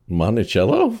strayed.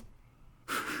 Monticello?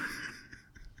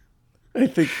 I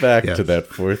think back to that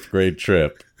 4th grade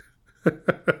trip.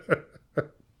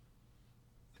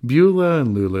 Beulah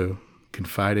and Lulu,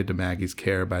 confided to Maggie's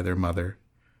care by their mother,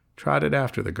 trotted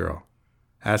after the girl,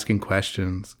 asking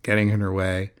questions, getting in her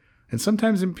way, and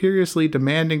sometimes imperiously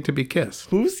demanding to be kissed.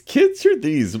 Whose kids are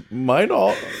these? Mine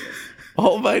all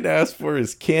mine ask for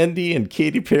is Candy and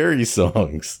Katy Perry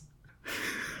songs.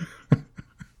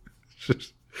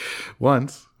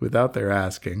 Once, without their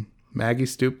asking, Maggie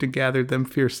stooped and gathered them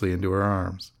fiercely into her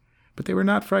arms. But they were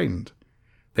not frightened.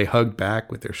 They hugged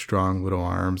back with their strong little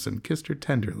arms and kissed her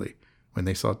tenderly when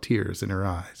they saw tears in her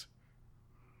eyes.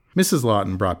 Mrs.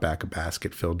 Lawton brought back a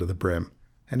basket filled to the brim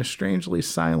and a strangely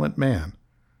silent man,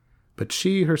 but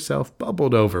she herself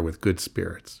bubbled over with good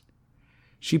spirits.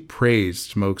 She praised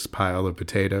Smoke's pile of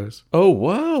potatoes. Oh,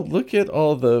 wow, look at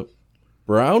all the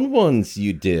brown ones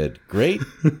you did. Great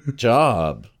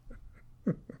job.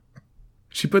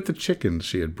 She put the chickens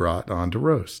she had brought on to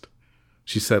roast.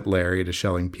 She set Larry to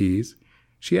shelling peas.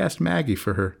 She asked Maggie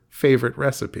for her favorite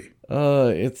recipe.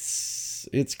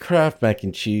 It's Kraft mac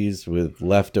and cheese with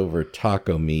leftover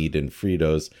taco meat and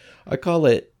Fritos. I call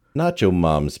it Nacho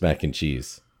Mom's mac and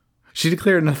cheese. She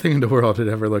declared nothing in the world had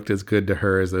ever looked as good to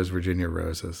her as those Virginia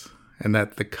roses, and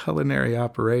that the culinary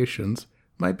operations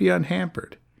might be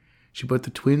unhampered. She put the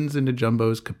twins into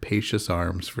Jumbo's capacious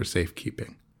arms for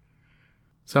safekeeping.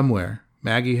 Somewhere,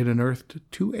 Maggie had unearthed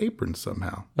 2 aprons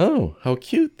somehow. Oh, how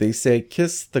cute. They say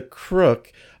kiss the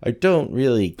crook. I don't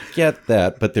really get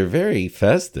that, but they're very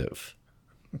festive.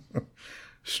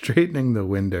 Straightening the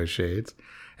window shades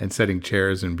and setting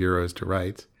chairs and bureaus to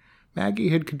rights, Maggie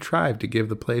had contrived to give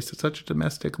the place such a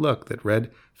domestic look that Red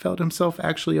felt himself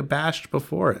actually abashed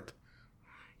before it.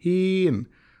 He and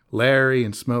Larry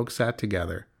and Smoke sat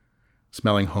together,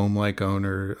 smelling home-like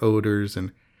odors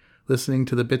and listening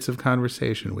to the bits of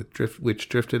conversation which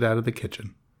drifted out of the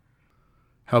kitchen.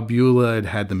 How Beulah had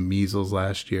had the measles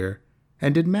last year,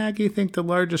 and did Maggie think the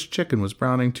largest chicken was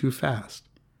browning too fast?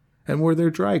 And were there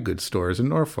dry goods stores in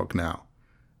Norfolk now?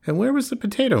 And where was the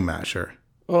potato masher?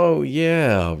 Oh,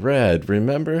 yeah, Red.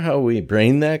 Remember how we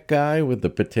brained that guy with the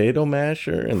potato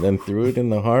masher and then threw it in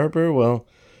the harbor? Well,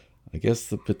 I guess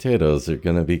the potatoes are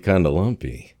going to be kind of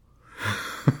lumpy.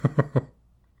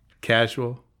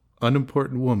 Casual,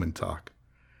 unimportant woman talk.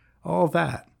 All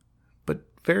that, but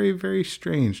very, very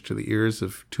strange to the ears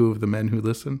of two of the men who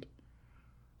listened.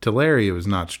 To Larry, it was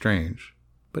not strange,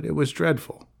 but it was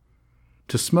dreadful.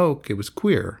 To Smoke, it was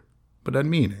queer, but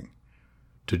unmeaning.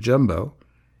 To Jumbo,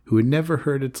 who had never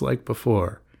heard its like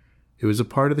before, it was a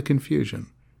part of the confusion,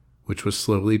 which was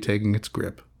slowly taking its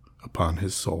grip upon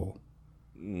his soul.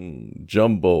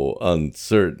 Jumbo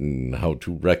uncertain how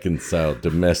to reconcile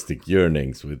domestic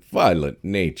yearnings with violent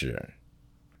nature.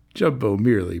 Jumbo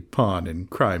merely pawn in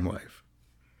crime life.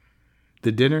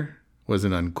 The dinner was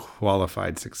an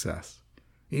unqualified success,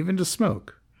 even to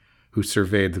Smoke, who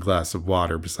surveyed the glass of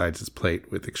water beside his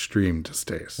plate with extreme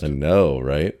distaste. I know,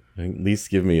 right? At least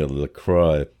give me a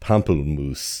LaCroix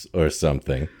pamplemousse or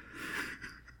something.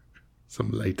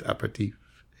 Some light aperitif.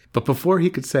 But before he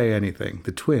could say anything,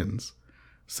 the twins,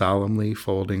 solemnly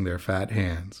folding their fat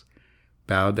hands,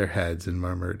 bowed their heads and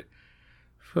murmured,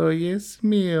 "For yes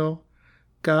meal,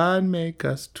 God make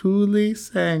us truly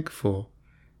thankful.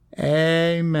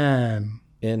 Amen."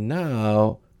 And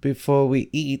now, before we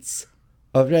eats,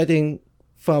 a reading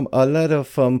from a letter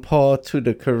from Paul to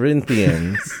the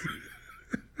Corinthians.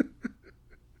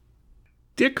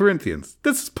 Dear Corinthians,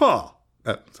 this is Paul.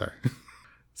 Sorry.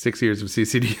 6 years of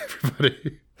CCD,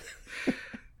 everybody.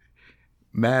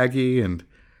 Maggie and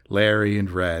Larry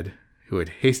and Red, who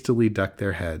had hastily ducked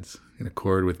their heads in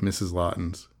accord with Mrs.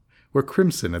 Lawton's, were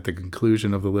crimson at the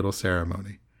conclusion of the little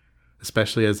ceremony,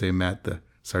 especially as they met the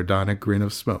sardonic grin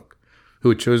of Smoke, who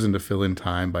had chosen to fill in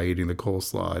time by eating the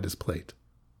coleslaw at his plate.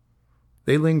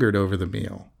 They lingered over the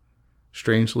meal,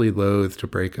 strangely loath to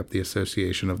break up the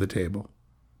association of the table.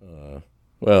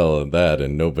 Well, that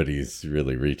and nobody's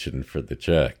really reaching for the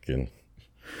check. And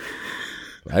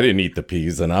I didn't eat the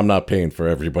peas, and I'm not paying for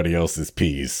everybody else's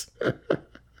peas.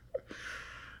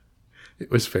 It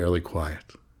was fairly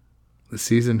quiet. The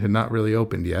season had not really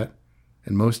opened yet,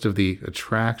 and most of the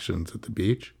attractions at the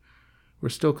beach were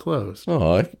still closed.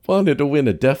 Oh, I wanted to win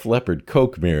a Def Leppard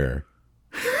Coke mirror.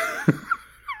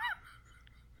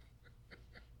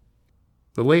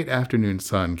 The late afternoon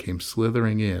sun came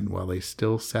slithering in while they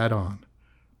still sat on.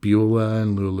 Beulah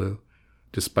and Lulu,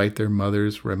 despite their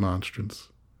mother's remonstrance,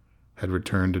 had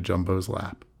returned to Jumbo's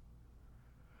lap.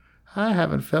 "I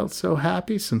haven't felt so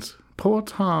happy since poor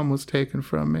Tom was taken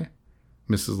from me,"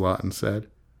 Mrs. Lawton said.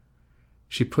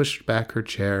 She pushed back her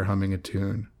chair, humming a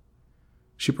tune.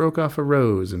 She broke off a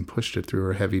rose and pushed it through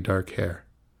her heavy dark hair.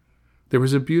 There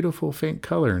was a beautiful faint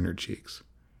color in her cheeks,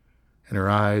 and her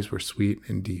eyes were sweet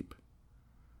and deep.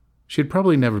 She had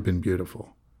probably never been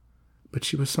beautiful, but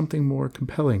she was something more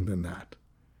compelling than that.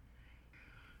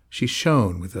 She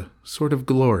shone with a sort of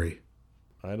glory.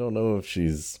 I don't know if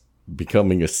she's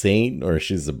becoming a saint or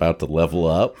she's about to level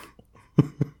up.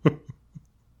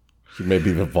 She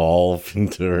maybe evolve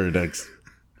into her next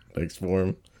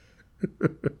form.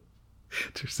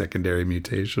 It's her secondary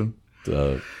mutation.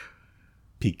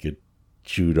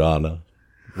 Pikachu-dana.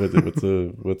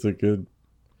 What's a good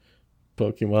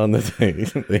Pokemon that they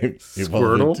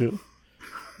evolve into?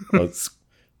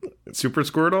 Super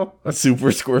Squirtle? A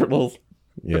Super Squirtle?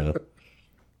 Yeah.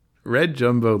 Red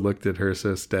Jumbo looked at her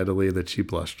so steadily that she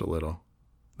blushed a little.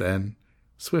 Then,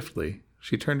 swiftly,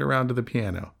 she turned around to the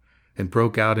piano and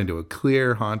broke out into a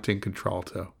clear, haunting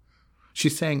contralto. She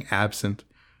sang Absent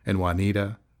and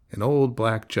Juanita and Old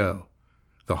Black Joe,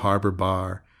 The Harbor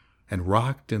Bar, and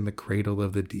Rocked in the Cradle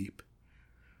of the Deep.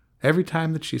 Every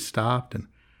time that she stopped and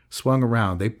swung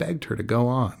around, they begged her to go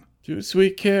on. To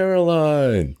Sweet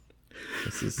Caroline.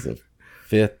 This is the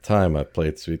 5th time I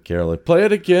played Sweet Caroline. Play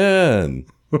it again.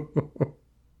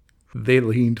 They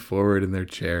leaned forward in their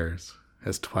chairs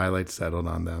as twilight settled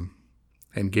on them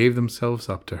and gave themselves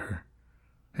up to her,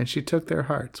 and she took their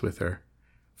hearts with her,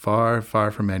 far,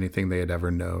 far from anything they had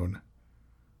ever known.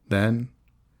 Then,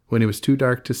 when it was too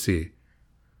dark to see,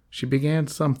 she began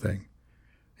something,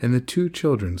 and the two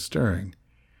children, stirring,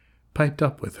 piped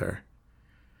up with her.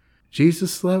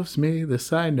 "Jesus loves me,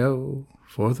 this I know,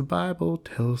 for the Bible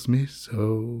tells me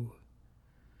so."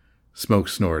 Smoke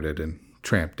snorted and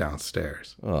tramped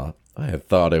downstairs. Oh, I had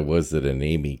thought I was at an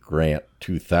Amy Grant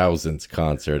 2000s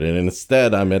concert, and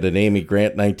instead I'm at an Amy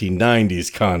Grant 1990s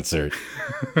concert.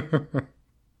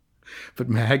 But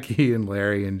Maggie and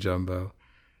Larry and Jumbo,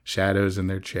 shadows in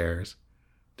their chairs,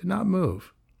 did not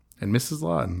move, and Mrs.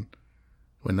 Lawton,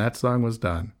 when that song was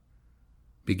done,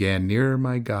 began Nearer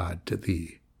My God to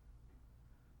Thee.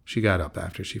 She got up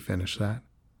after she finished that.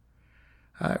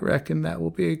 I reckon that will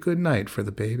be a good night for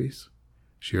the babies,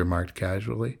 she remarked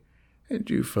casually. And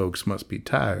you folks must be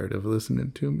tired of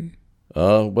listening to me.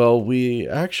 Well, we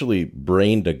actually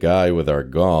brained a guy with our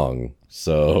gong,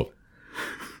 so,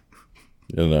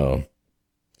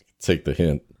 take the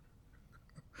hint.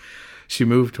 She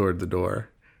moved toward the door,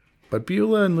 but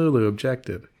Beulah and Lulu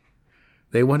objected.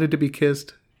 They wanted to be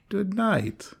kissed good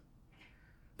night.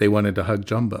 They wanted to hug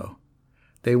Jumbo.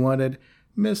 They wanted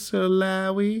Mr.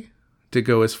 Lowy to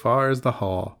go as far as the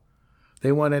hall.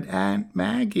 They wanted Aunt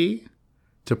Maggie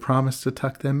to promise to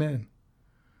tuck them in.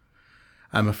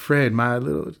 I'm afraid my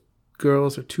little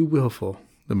girls are too willful,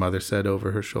 the mother said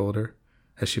over her shoulder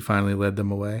as she finally led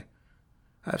them away.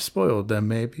 I've spoiled them,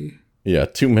 maybe. Yeah,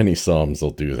 too many Psalms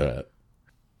will do that.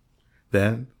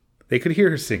 Then they could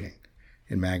hear her singing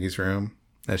in Maggie's room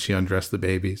as she undressed the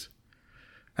babies.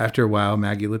 After a while,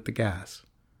 Maggie lit the gas.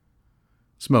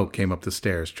 Smoke came up the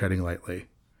stairs, treading lightly.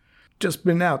 Just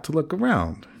been out to look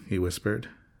around, he whispered.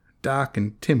 Doc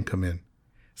and Tim come in.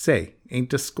 Say, ain't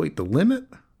this quite the limit?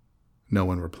 No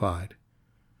one replied.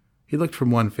 He looked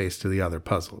from one face to the other,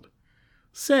 puzzled.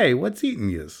 Say, what's eating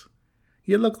yous?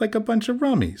 You look like a bunch of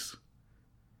rummies.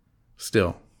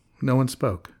 Still, no one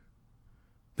spoke.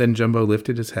 Then Jumbo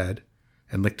lifted his head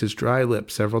and licked his dry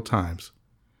lips several times,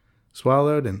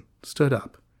 swallowed and stood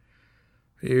up.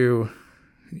 You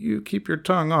keep your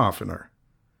tongue off in her,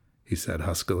 he said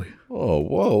huskily. Oh,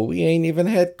 whoa, we ain't even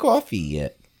had coffee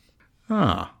yet.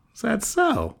 Ah, is that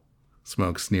so?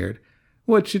 Smoke sneered.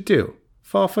 What'd you do?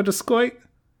 Fall for the squite?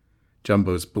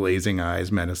 Jumbo's blazing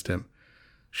eyes menaced him.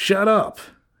 Shut up,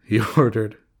 he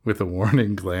ordered, with a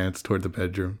warning glance toward the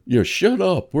bedroom. Yeah, shut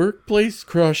up. Workplace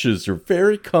crushes are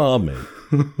very common.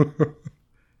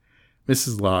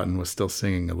 Mrs. Lawton was still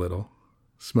singing a little.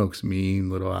 Smoke's mean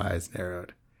little eyes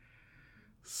narrowed.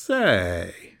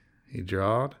 Say, he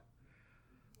drawled,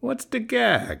 what's the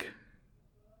gag?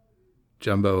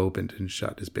 Jumbo opened and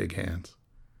shut his big hands.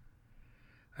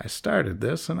 I started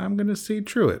this, and I'm going to see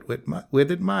through it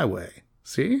with it my way.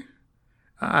 See?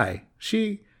 I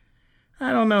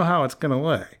don't know how it's going to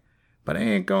lay, but I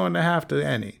ain't going to have to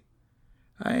any.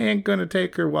 I ain't going to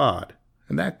take her wad,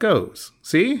 and that goes.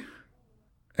 See?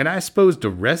 And I suppose the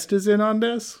rest is in on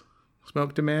this?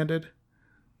 Smoke demanded.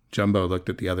 Jumbo looked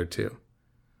at the other two.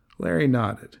 Larry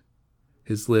nodded,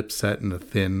 his lips set in a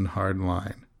thin, hard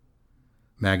line.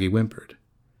 Maggie whimpered.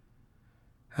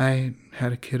 I ain't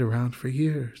had a kid around for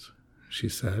years, she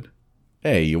said.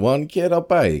 Hey, you want a kid? I'll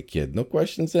buy you a kid. No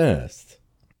questions asked.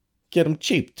 Get him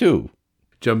cheap, too.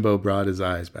 Jumbo brought his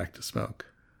eyes back to Smoke.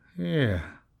 Yeah,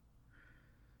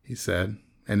 he said,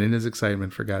 and in his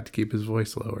excitement forgot to keep his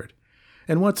voice lowered.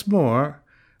 And what's more,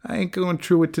 I ain't going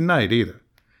through it tonight either.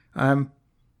 I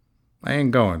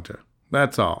ain't going to.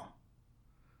 That's all.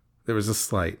 There was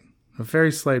a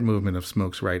very slight movement of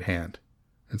Smoke's right hand,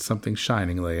 and something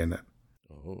shining lay in it.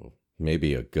 Oh,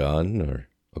 maybe a gun or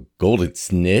a golden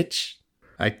snitch?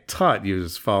 I taught you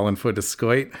was falling for the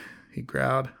squite, he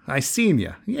growled. I seen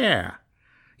you, yeah.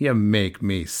 You make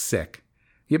me sick.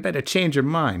 You better change your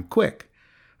mind, quick,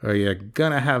 or you're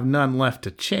gonna have none left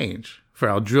to change, for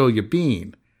I'll drill your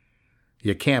bean.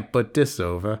 You can't put this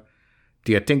over.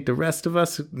 Do you think the rest of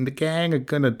us in the gang are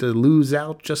gonna lose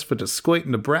out just for the squite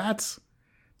and the brats?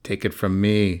 Take it from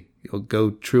me. You'll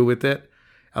go through with it.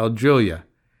 I'll drill you.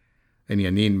 And you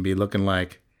needn't be looking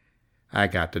like I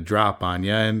got the drop on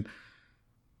you, and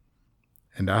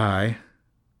I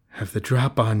have the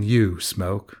drop on you,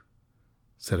 Smoke,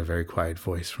 said a very quiet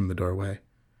voice from the doorway.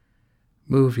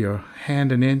 Move your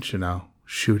hand an inch and I'll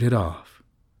shoot it off.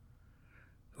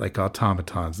 Like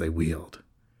automatons, they wheeled.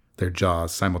 Their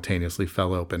jaws simultaneously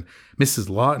fell open. Mrs.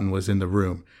 Lawton was in the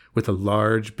room with a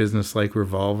large, businesslike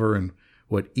revolver, and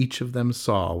what each of them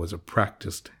saw was a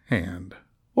practiced hand.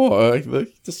 Boy,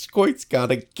 the squite's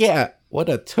got a gat. What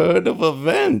a turn of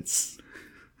events.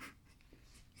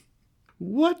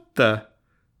 What the?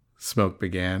 Smoke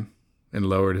began and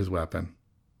lowered his weapon.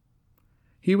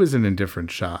 He was an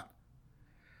indifferent shot.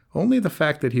 Only the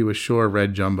fact that he was sure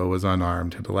Red Jumbo was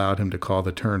unarmed had allowed him to call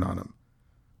the turn on him.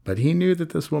 But he knew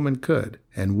that this woman could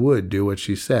and would do what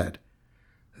she said.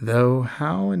 Though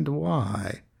how and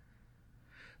why?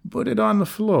 Put it on the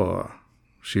floor,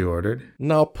 she ordered.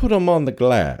 Now put him on the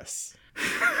glass.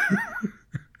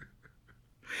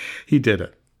 He did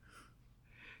it.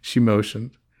 She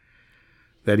motioned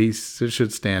that he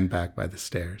should stand back by the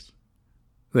stairs.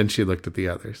 Then she looked at the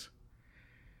others.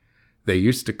 They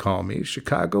used to call me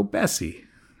Chicago Bessie,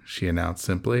 she announced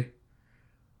simply.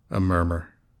 A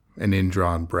murmur, an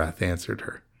indrawn breath answered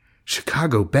her.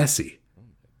 Chicago Bessie. Oh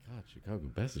my God,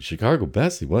 Chicago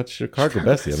Bessie. What's Chicago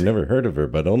Bessie? I've never heard of her,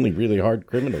 but only really hard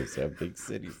criminals have big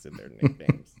cities in their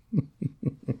nicknames.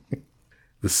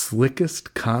 The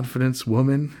slickest confidence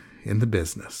woman in the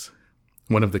business.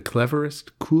 One of the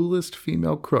cleverest, coolest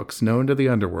female crooks known to the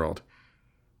underworld.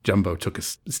 Jumbo took a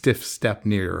stiff step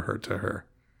nearer to her.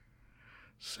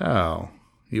 So,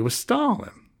 you was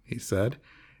Stalin, he said.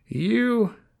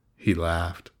 You... He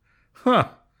laughed. Huh.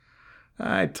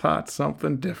 I taught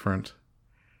something different.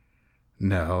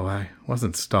 No, I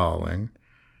wasn't stalling.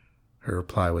 Her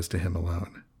reply was to him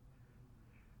alone.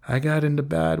 I got into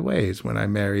bad ways when I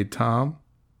married Tom.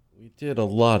 We did a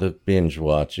lot of binge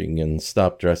watching and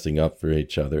stopped dressing up for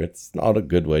each other. It's not a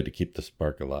good way to keep the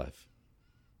spark alive.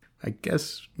 I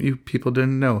guess you people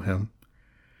didn't know him.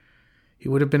 He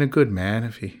would have been a good man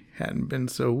if he hadn't been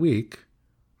so weak.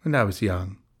 And I was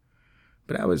young.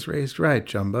 But I was raised right,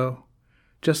 Jumbo.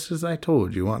 Just as I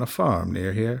told you on a farm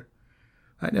near here.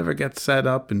 I never got set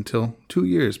up until 2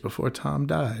 years before Tom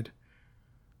died.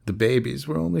 The babies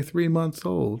were only 3 months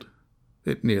old.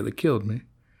 It nearly killed me.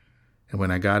 And when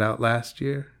I got out last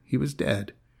year, he was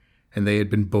dead. And they had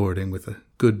been boarding with a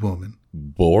good woman.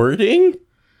 Boarding?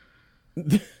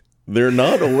 They're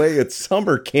not away at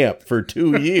summer camp for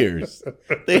 2 years.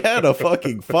 They had a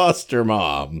fucking foster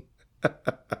mom.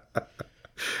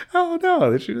 Oh,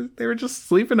 no. They were just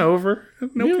sleeping over.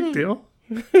 No big deal.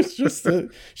 It's just that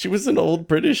she was an old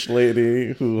British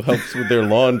lady who helps with their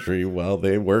laundry while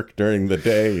they work during the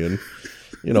day and,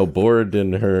 board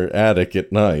in her attic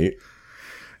at night.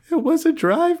 It was a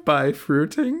drive-by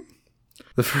fruiting.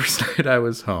 The first night I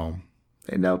was home,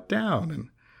 they knelt down and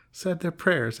said their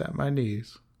prayers at my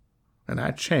knees. And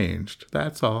I changed,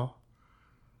 that's all.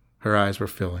 Her eyes were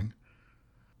filling,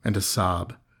 and a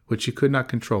sob, which she could not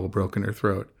control, broke in her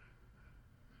throat.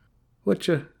 What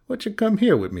you come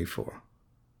here with me for?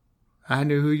 I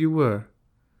knew who you were.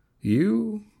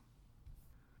 You?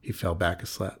 He fell back a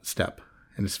step,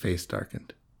 and his face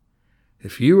darkened.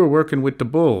 If you were working with the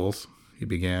bulls, he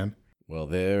began. Well,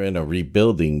 they're in a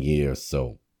rebuilding year,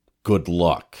 so good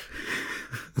luck.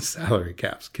 The salary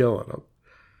cap's killing them.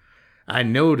 I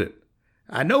knowed it,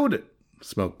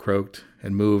 Smoke croaked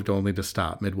and moved only to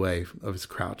stop midway of his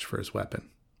crouch for his weapon.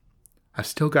 I've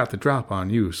still got the drop on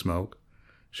you, Smoke,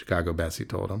 Chicago Bessie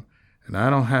told him, and I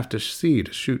don't have to see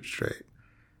to shoot straight.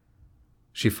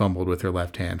 She fumbled with her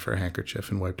left hand for a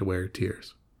handkerchief and wiped away her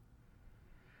tears.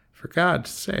 For God's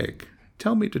sake,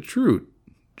 tell me the truth,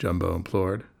 Jumbo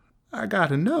implored. I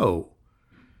gotta know.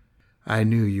 I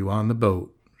knew you on the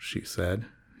boat, she said.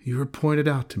 You were pointed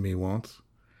out to me once.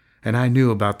 And I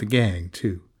knew about the gang,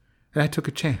 too. And I took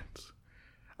a chance.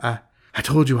 I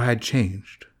told you I had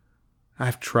changed.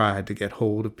 I've tried to get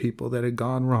hold of people that had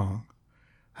gone wrong.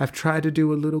 I've tried to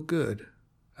do a little good.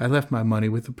 I left my money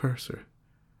with the purser.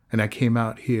 And I came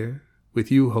out here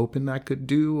with you hoping I could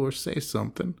do or say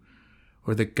something,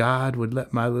 or that God would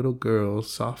let my little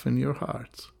girls soften your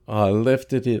hearts. I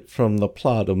lifted it from the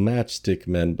plot of Matchstick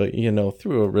Men, but,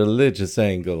 threw a religious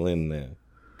angle in there.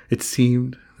 It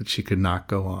seemed that she could not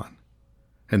go on.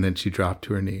 And then she dropped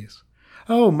to her knees.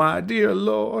 Oh, my dear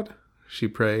Lord, she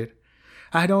prayed.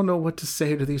 I don't know what to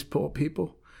say to these poor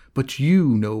people, but you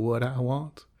know what I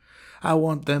want. I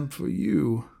want them for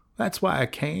you. That's why I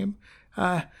came.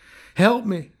 Help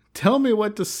me. Tell me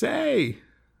what to say.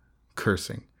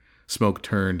 Cursing, Smoke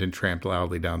turned and tramped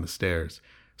loudly down the stairs,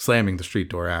 slamming the street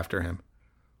door after him.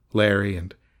 Larry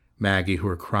and Maggie, who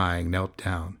were crying, knelt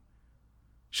down.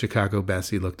 Chicago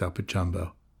Bessie looked up at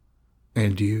Jumbo.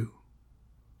 And you?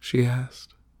 She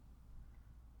asked.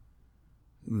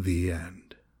 The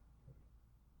end.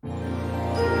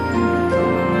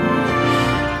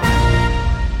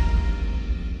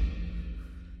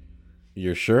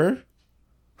 You're sure?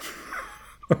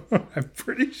 I'm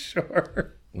pretty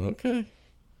sure. Okay.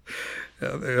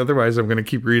 Otherwise, I'm going to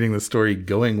keep reading the story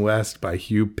Going West by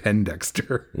Hugh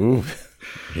Pendexter. Ooh,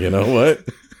 you know what?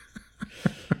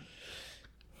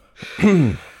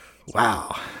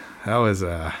 Wow. That was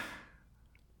a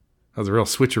real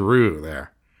switcheroo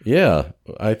there. Yeah,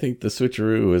 I think the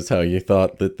switcheroo is how you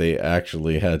thought that they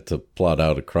actually had to plot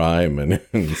out a crime, and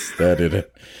instead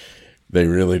they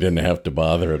really didn't have to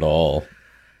bother at all.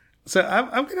 So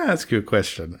I'm going to ask you a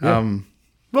question. Yeah.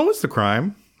 What was the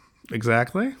crime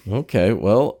exactly? Okay,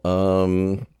 well,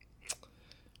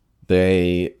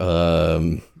 they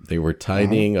were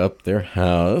tidying up their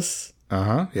house.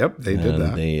 Yep, they did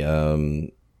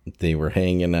that. They were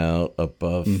hanging out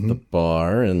above the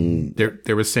bar, and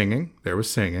there was singing. There was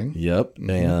singing. Yep,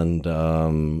 and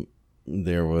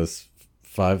there was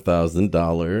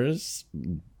 $5,000.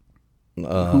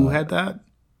 Who had that?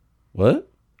 What?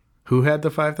 Who had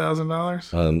the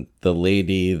 $5,000? The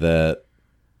lady that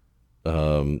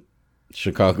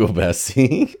Chicago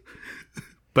Bessie.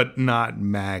 But not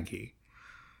Maggie.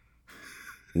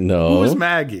 No. Who is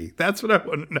Maggie? That's what I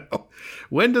want to know.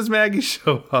 When does Maggie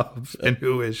show up, and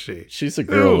who is she? She's a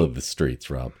girl of the streets,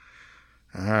 Rob.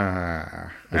 Is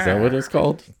that what it's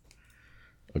called?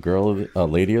 A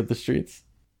lady of the streets?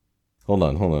 Hold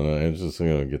on. I'm just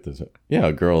gonna get this. Yeah,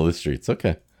 a girl of the streets.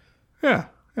 Okay. Yeah,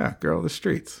 girl of the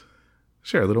streets.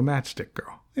 Sure, a little matchstick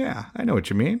girl. Yeah, I know what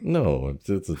you mean. No,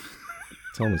 it's a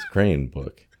Thomas Crane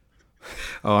book.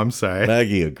 Oh, I'm sorry.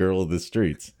 Maggie, a girl of the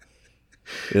streets.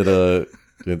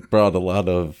 It brought a lot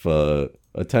of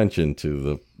attention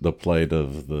to the plight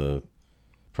of the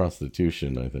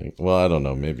prostitution, I think. Well, I don't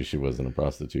know. Maybe she wasn't a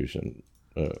prostitution.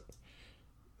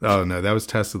 Oh, no, that was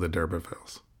Tess of the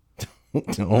D'Urbervilles.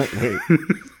 Oh, wait.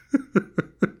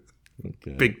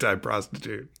 Okay. Big time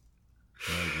prostitute.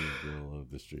 Maggie, girl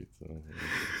of the streets.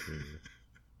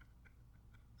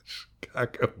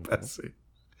 Chicago Bessie.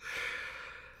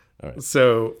 All right.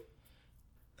 So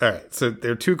there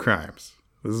are two crimes.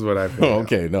 This is what I feel. Oh,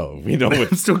 okay, no, we know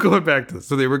what. I'm still going back to this.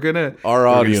 So they were gonna. Our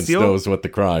audience knows what the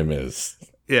crime is.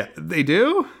 Yeah, they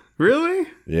do. Really?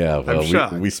 Yeah. Well, I'm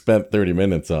shocked. we spent 30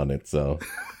 minutes on it, so.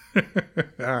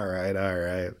 All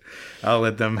right. I'll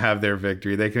let them have their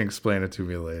victory. They can explain it to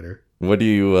me later. What do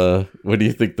you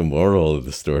think the moral of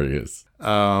the story is?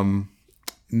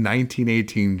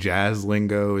 1918 jazz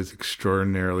lingo is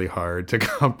extraordinarily hard to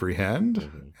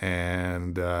comprehend,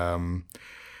 and I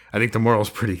think the moral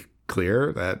is pretty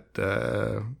clear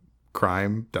that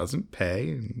crime doesn't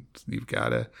pay, and you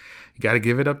gotta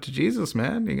give it up to Jesus,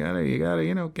 man. You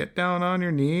gotta get down on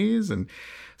your knees and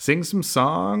sing some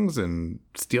songs and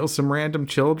steal some random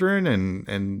children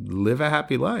and live a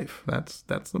happy life.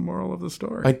 That's the moral of the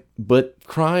story. But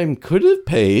crime could have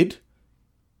paid.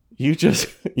 You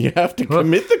have to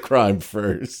commit the crime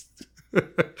first.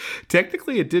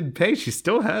 Technically, it did pay. She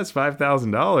still has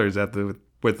 $5,000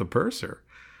 with the purser.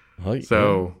 Oh,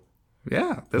 so,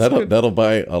 yeah, that'll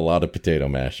buy a lot of potato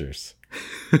mashers.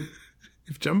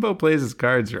 If Jumbo plays his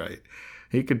cards right,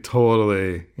 he could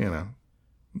totally,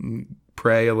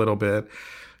 pray a little bit,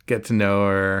 get to know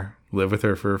her, live with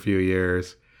her for a few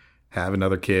years, have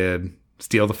another kid,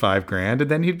 steal the $5,000,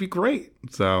 and then he'd be great.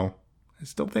 So, I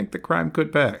still think the crime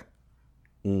could pay.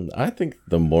 I think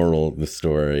the moral of the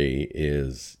story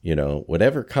is,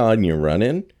 whatever con you're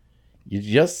running,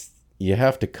 you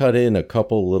have to cut in a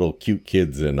couple little cute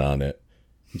kids in on it.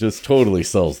 It just totally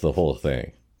sells the whole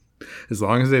thing. As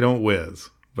long as they don't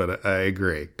whiz. But I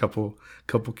agree. Couple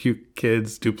cute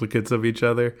kids, duplicates of each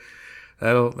other.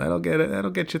 That'll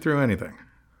get you through anything.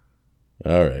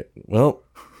 All right. Well,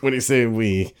 what do you say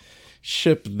we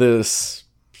ship this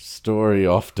story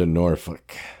off to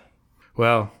Norfolk?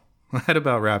 Well, that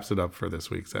about wraps it up for this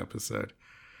week's episode.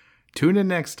 Tune in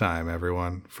next time,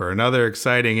 everyone, for another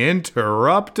exciting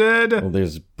Interrupted. Well,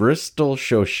 there's Bristol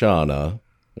Shoshana.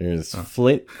 There's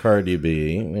Flint Cardi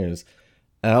B. There's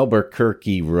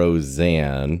Albuquerque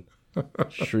Roseanne.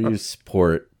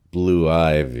 Shreveport Blue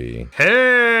Ivy.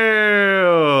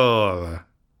 Hail!